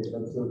 Okay, so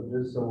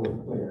just so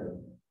we're clear,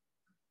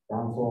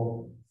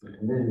 council, the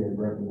committee has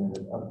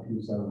recommended up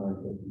to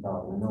 750,000.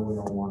 I know we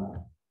don't want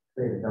to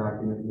create a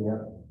document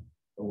yet,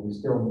 but we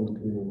still need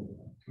to.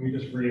 Can we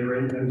just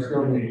reiterate that? We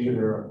still need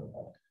to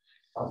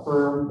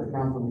affirm, the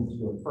council needs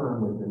to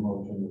affirm with the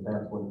motion that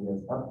that's what it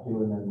is up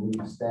to, and then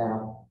leave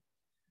staff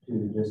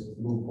to just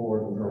move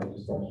forward with those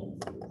discussions.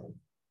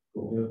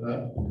 With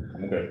that?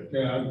 Okay.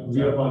 Yeah.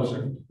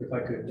 If I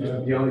could,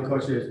 just, the only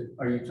question is,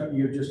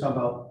 you're just talking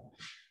about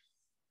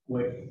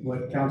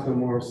what Councilman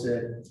Moore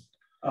said,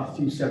 up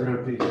to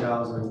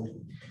 750,000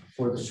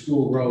 for the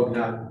school road,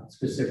 not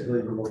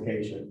specifically the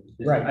location.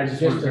 Right. I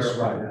just want to the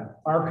clarify school.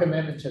 that. Our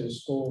commitment to the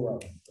school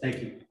road.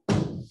 Thank you.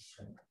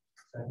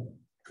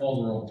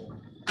 Call the roll.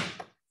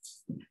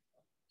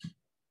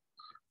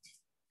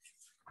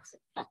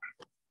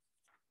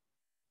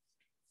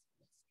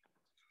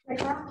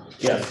 Whitcroft?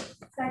 Yes.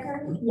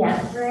 Stecker?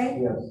 Yes. Ray?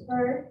 Yes.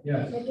 Bird?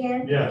 Yes.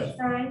 McGinn? Yes.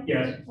 Stein?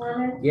 Yes.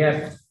 Mormon?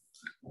 Yes.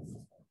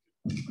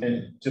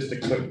 And just a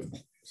quick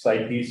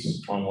side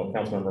piece on what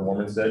Councilmember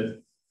Mormon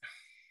said.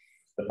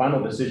 The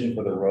final decision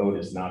for the road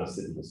is not a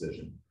city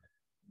decision.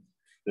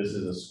 This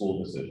is a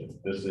school decision.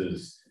 This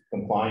is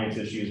compliance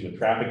issues with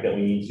traffic that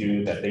we need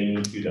to, that they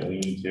need to, that we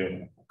need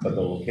to. But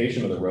the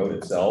location of the road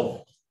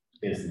itself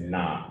is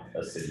not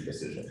a city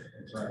decision.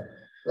 That's right.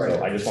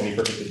 So I just want to be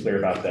perfectly clear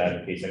about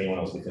that in case anyone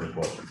else gets any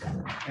questions on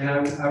it. And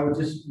I would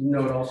just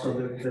note also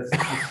that the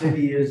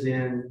city is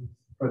in,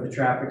 for the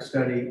traffic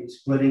study,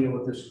 splitting it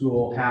with the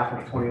school, half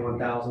of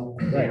 21,000.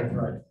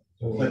 Right.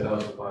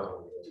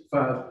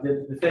 But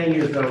the thing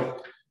is though,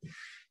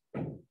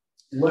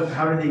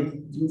 how do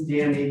they,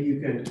 Dan, maybe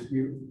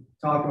you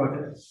talk about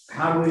this.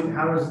 How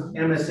does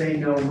MSA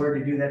know where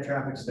to do that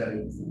traffic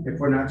study if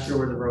we're not sure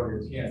where the road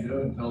is? Can't do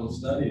it until the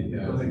study,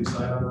 until they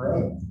decide on the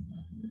road.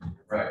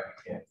 Right,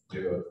 can't do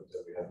it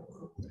until we have.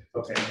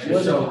 Okay.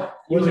 Wasn't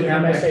would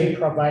have that- MSA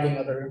providing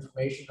other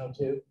information though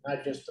too,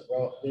 not just the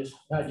road,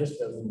 not just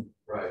the,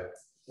 Right.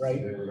 right,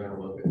 They were gonna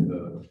look at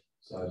the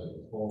size of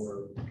the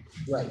culvert.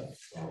 right.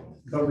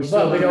 But we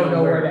But we don't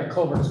know where that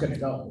culvert's gonna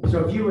go.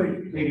 So if you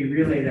would maybe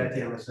relay that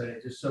to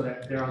MSA, just so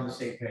that they're on the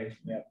same page.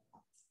 Yeah.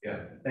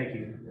 Thank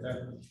you.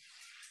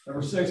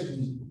 Number 6,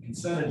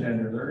 consent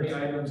agenda. Are there any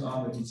items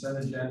on the consent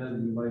agenda that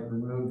you'd like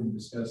removed and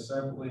discussed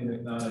separately? And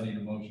if not, I need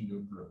a motion to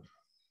approve.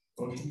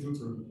 Motion to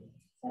approve.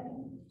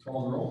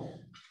 Call the roll.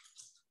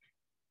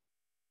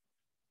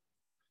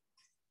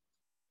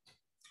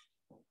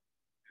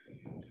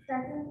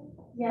 Stecker?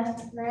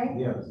 Yes. Ray?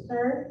 Yes.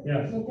 Bird?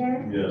 Yes.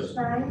 McGinn? Yes.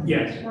 Stein?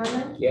 Yes.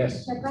 Mormon?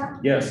 Yes. Pickla?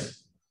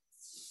 Yes.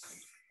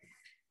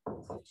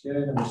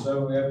 Okay, number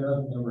 7, we have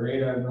nothing. Number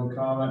 8, I have no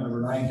comment.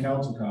 Number 9,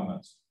 council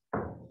comments.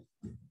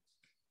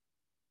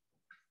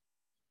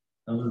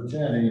 Number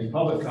 10, any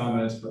public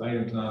comments for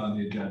items not on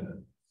the agenda?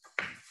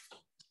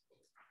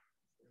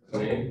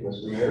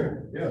 Mr.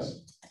 Mayor?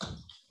 Yes.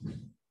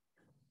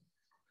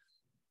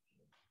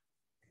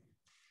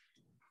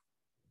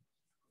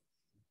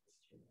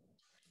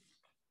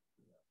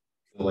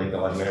 Like the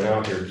odd man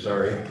out here,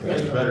 sorry.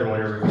 It's better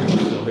when everyone's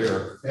still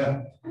here.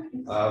 Yeah.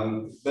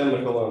 Ben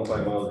McCullough on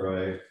 5 Mile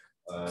Drive.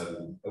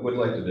 I would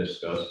like to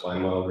discuss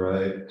 5 Mile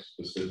Drive,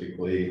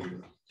 specifically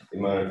the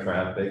amount of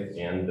traffic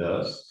and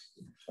dust.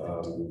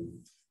 I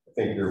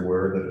think you're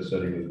aware that a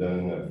study was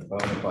done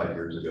about 5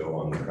 years ago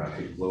on the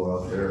traffic flow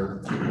out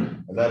there.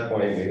 At that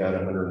point, we had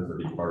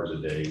 130 cars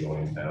a day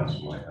going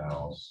past my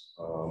house.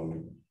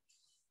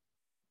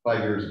 5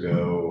 years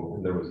ago,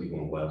 there was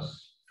even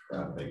less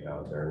traffic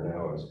out there.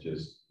 Now it's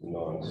just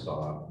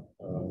nonstop.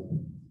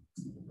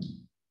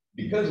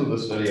 Because of the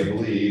study, I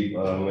believe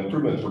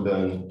improvements were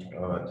done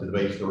to the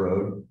base of the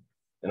road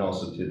and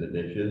also to the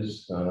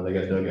ditches. They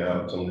got dug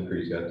out, some of the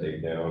trees got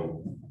taken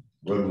down.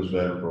 Road was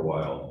better for a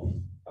while.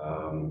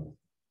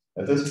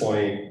 At this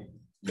point,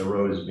 the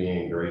road is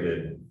being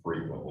graded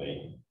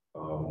frequently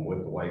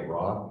with the white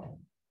rock,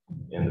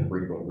 and the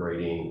frequent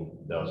grading,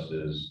 dust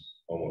is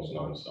almost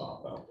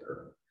nonstop out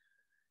there.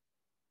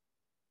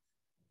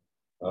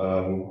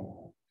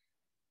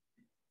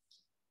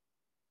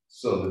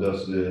 So the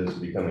dust is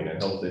becoming a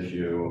health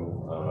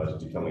issue.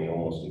 It's becoming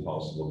almost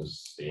impossible to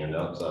stand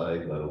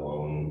outside, let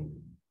alone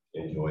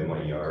enjoy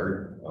my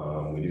yard.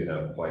 We do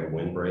have quite a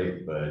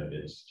windbreak, but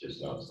it's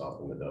just not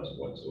stopping the dust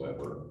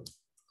whatsoever.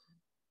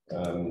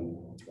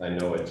 I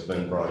know it's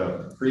been brought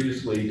up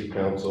previously to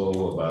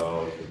council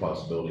about the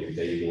possibility of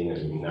paving,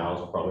 and now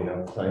is probably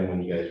not the time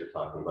when you guys are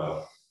talking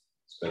about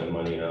spending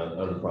money on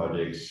other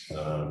projects.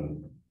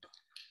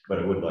 But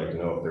I would like to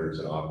know if there's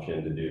an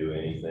option to do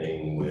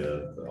anything with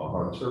a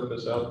hard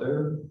surface out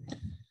there.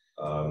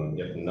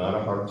 If not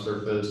a hard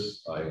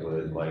surface, I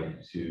would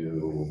like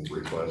to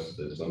request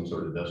that some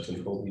sort of dust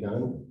control be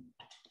done.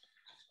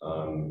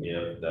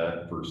 If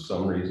that for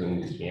some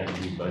reason can't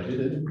be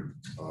budgeted,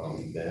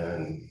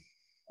 then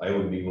I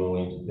would be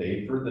willing to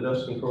pay for the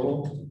dust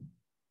control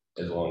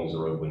as long as the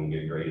road wouldn't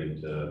get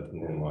graded to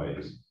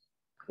minimize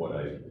what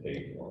I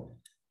paid for.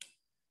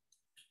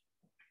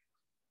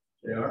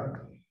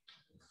 JR?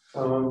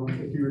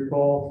 If you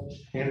recall,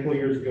 a handful of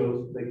years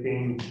ago, they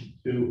came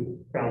to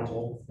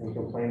council and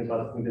complained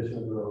about the condition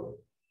of the road.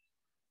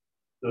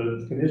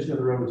 The condition of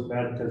the road was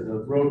bad because the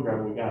road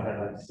gravel we got had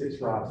like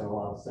 6 rocks and a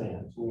lot of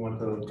sand. So we went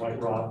to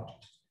white rock,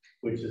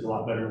 which is a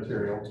lot better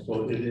material.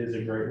 So it is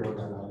a great road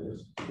right now.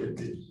 It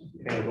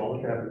handles all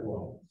the traffic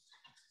well.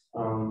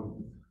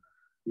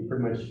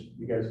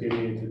 You guys gave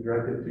me the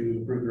directive to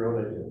improve the road.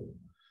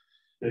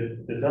 I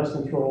did. The dust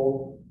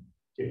control,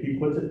 if he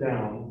puts it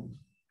down,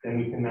 then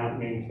we cannot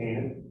maintain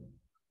it.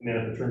 And then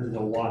if it turns into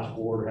a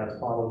washboard or has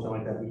potholes,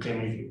 something like that, we can't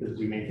make it because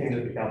we maintain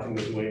it, the calcium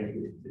goes away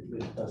and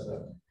it's dust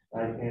up. I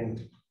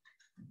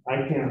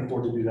can't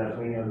afford to do that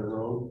on any other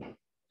road.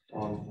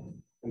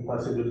 And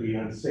plus it would be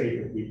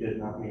unsafe if we did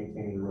not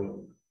maintain the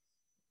road.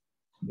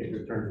 If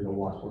it turns into a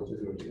washboard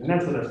situation. And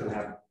that's what that's gonna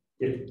happen.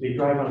 If they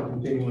drive on it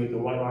continually, the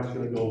white rock's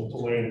gonna go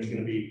away and it's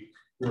gonna be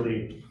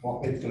really,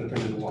 it's gonna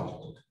turn into a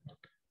washboard.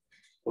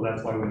 So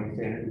that's why we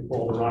maintain it. We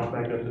pull the rock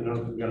back up to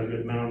note we've got a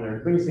good mound there.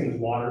 The biggest thing is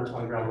water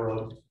on gravel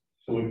road.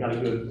 So we've got a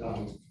good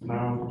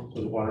mound,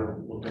 so the water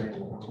will drain.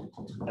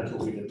 That's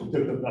what we did. It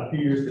took a few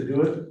years to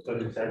do it,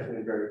 but it's actually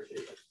in very good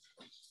shape.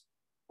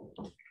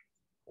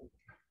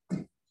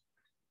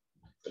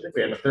 I think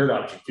we had a third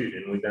option too,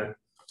 didn't we, then?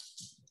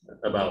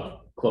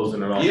 About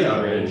closing it off.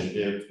 Yeah, and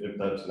if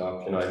that's an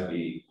option, I'd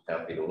be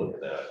happy to look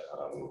at that.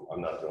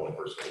 I'm not the only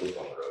person to look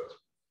on the road.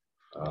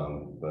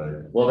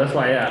 But well, that's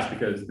why I asked,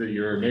 because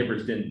your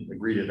neighbors didn't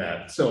agree to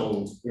that.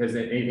 So has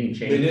anything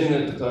changed? They didn't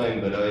at the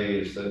time, but I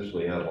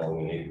essentially have all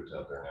the neighbors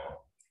out there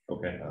now.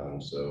 Okay.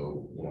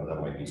 So, you know,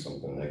 that might be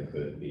something that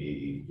could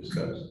be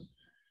discussed.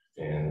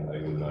 And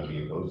I would not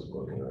be opposed to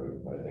closing the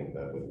road. I think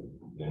that would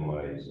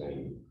minimize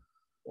any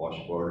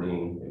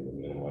washboarding, it would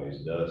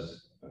minimize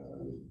dust.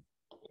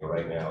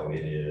 Right now,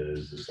 it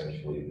is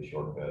essentially the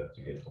shortcut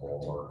to get to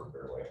Walmart or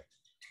Fairway.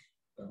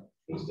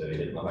 Instead of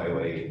hitting the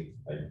highway,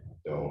 I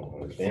don't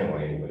understand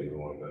why anybody would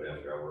want to go down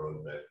the gravel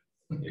road, but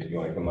if you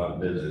want to come out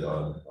and visit,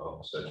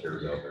 I'll set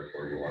chairs out there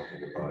for you walking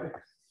goodbye.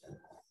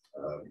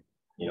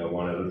 You know,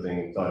 one other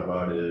thing we thought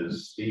about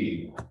is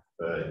speed,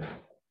 but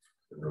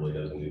it really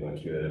doesn't do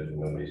much good.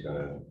 Nobody's going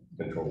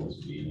to control the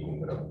speed. You can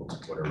put up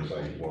whatever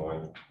sign you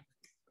want,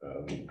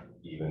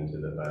 even to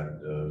the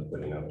fact of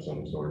putting up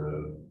some sort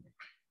of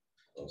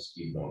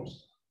speed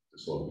bumps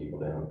to slow people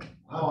down.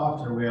 How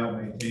often are we out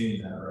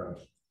maintaining that road?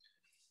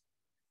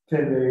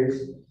 10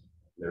 days.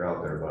 They're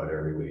out there about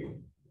every week,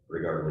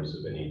 regardless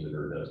if it needs it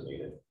or doesn't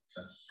need it.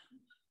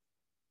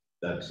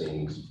 That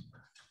seems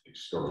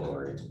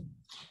extraordinary,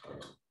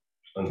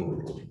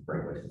 unbelievable,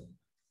 frankly.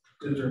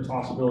 is there a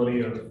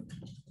possibility of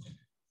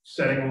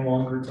setting a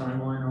longer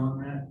timeline on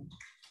that?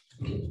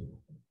 You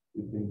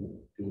can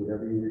do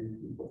whatever you.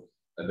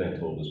 I've been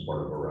told it's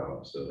part of a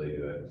route, so they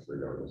do it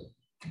regardless.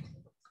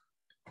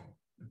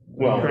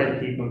 Well, try to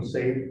keep them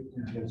safe,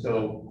 and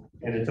so,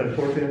 and it's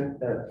unfortunate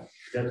that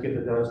that's get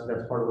the dust,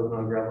 that's part of living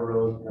on gravel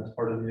road, that's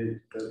part of the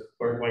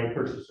why you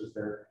purchase is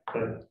there,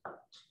 but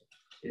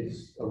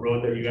it's a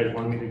road that you guys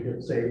want me to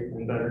get safe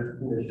and better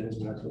conditions,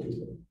 and that's what we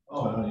do.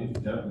 Oh, no, you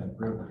can definitely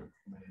improve it.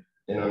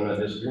 And I'm not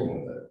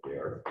disagreeing with that,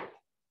 JR.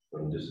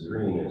 What I'm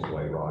disagreeing is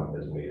why Ron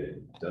has made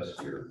it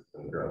dustier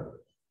than gravel.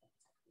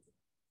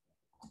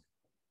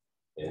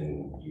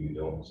 And you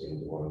don't seem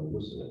to want to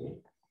listen to me.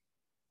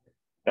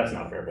 That's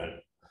not fair, Ben.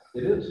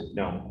 It is.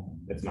 No,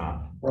 it's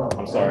not. Well,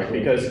 I'm sorry, actually-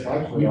 because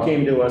actually, you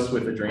came to us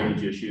with the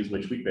drainage issues,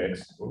 which we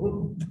fixed.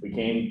 We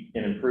came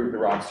and improved the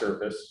rock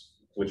surface,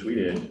 which we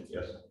did.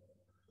 Yes.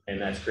 And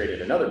that's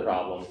created another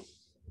problem.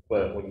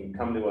 But when you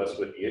come to us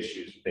with the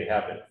issues, they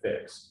have been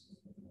fixed.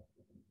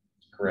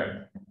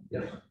 Correct?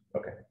 Yes.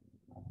 Okay.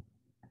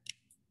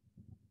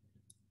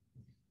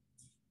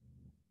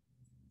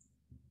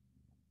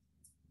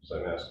 So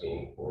I'm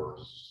asking for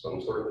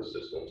some sort of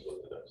assistance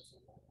with this.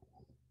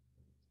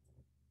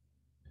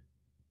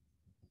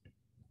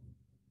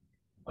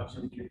 Let's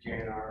just get JR,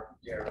 and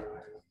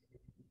I.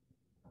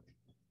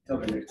 Till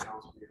the next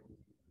council meeting.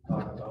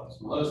 Talk about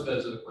some. Let's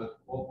visit with.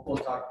 We'll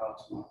talk about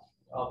some,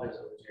 I'll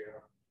visit with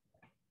JR.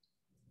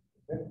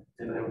 Okay.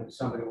 And then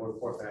somebody will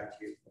report back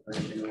to you, or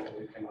you know what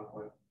we came up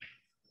with.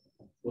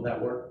 Will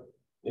that work?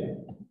 Yeah.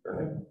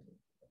 Perfect.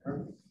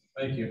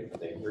 Thank you.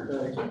 Thank you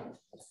very much.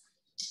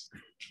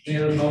 Any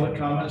other public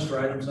comments for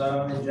items not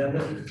on the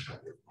agenda?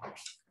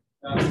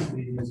 Now, this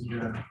meeting is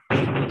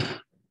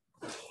adjourned.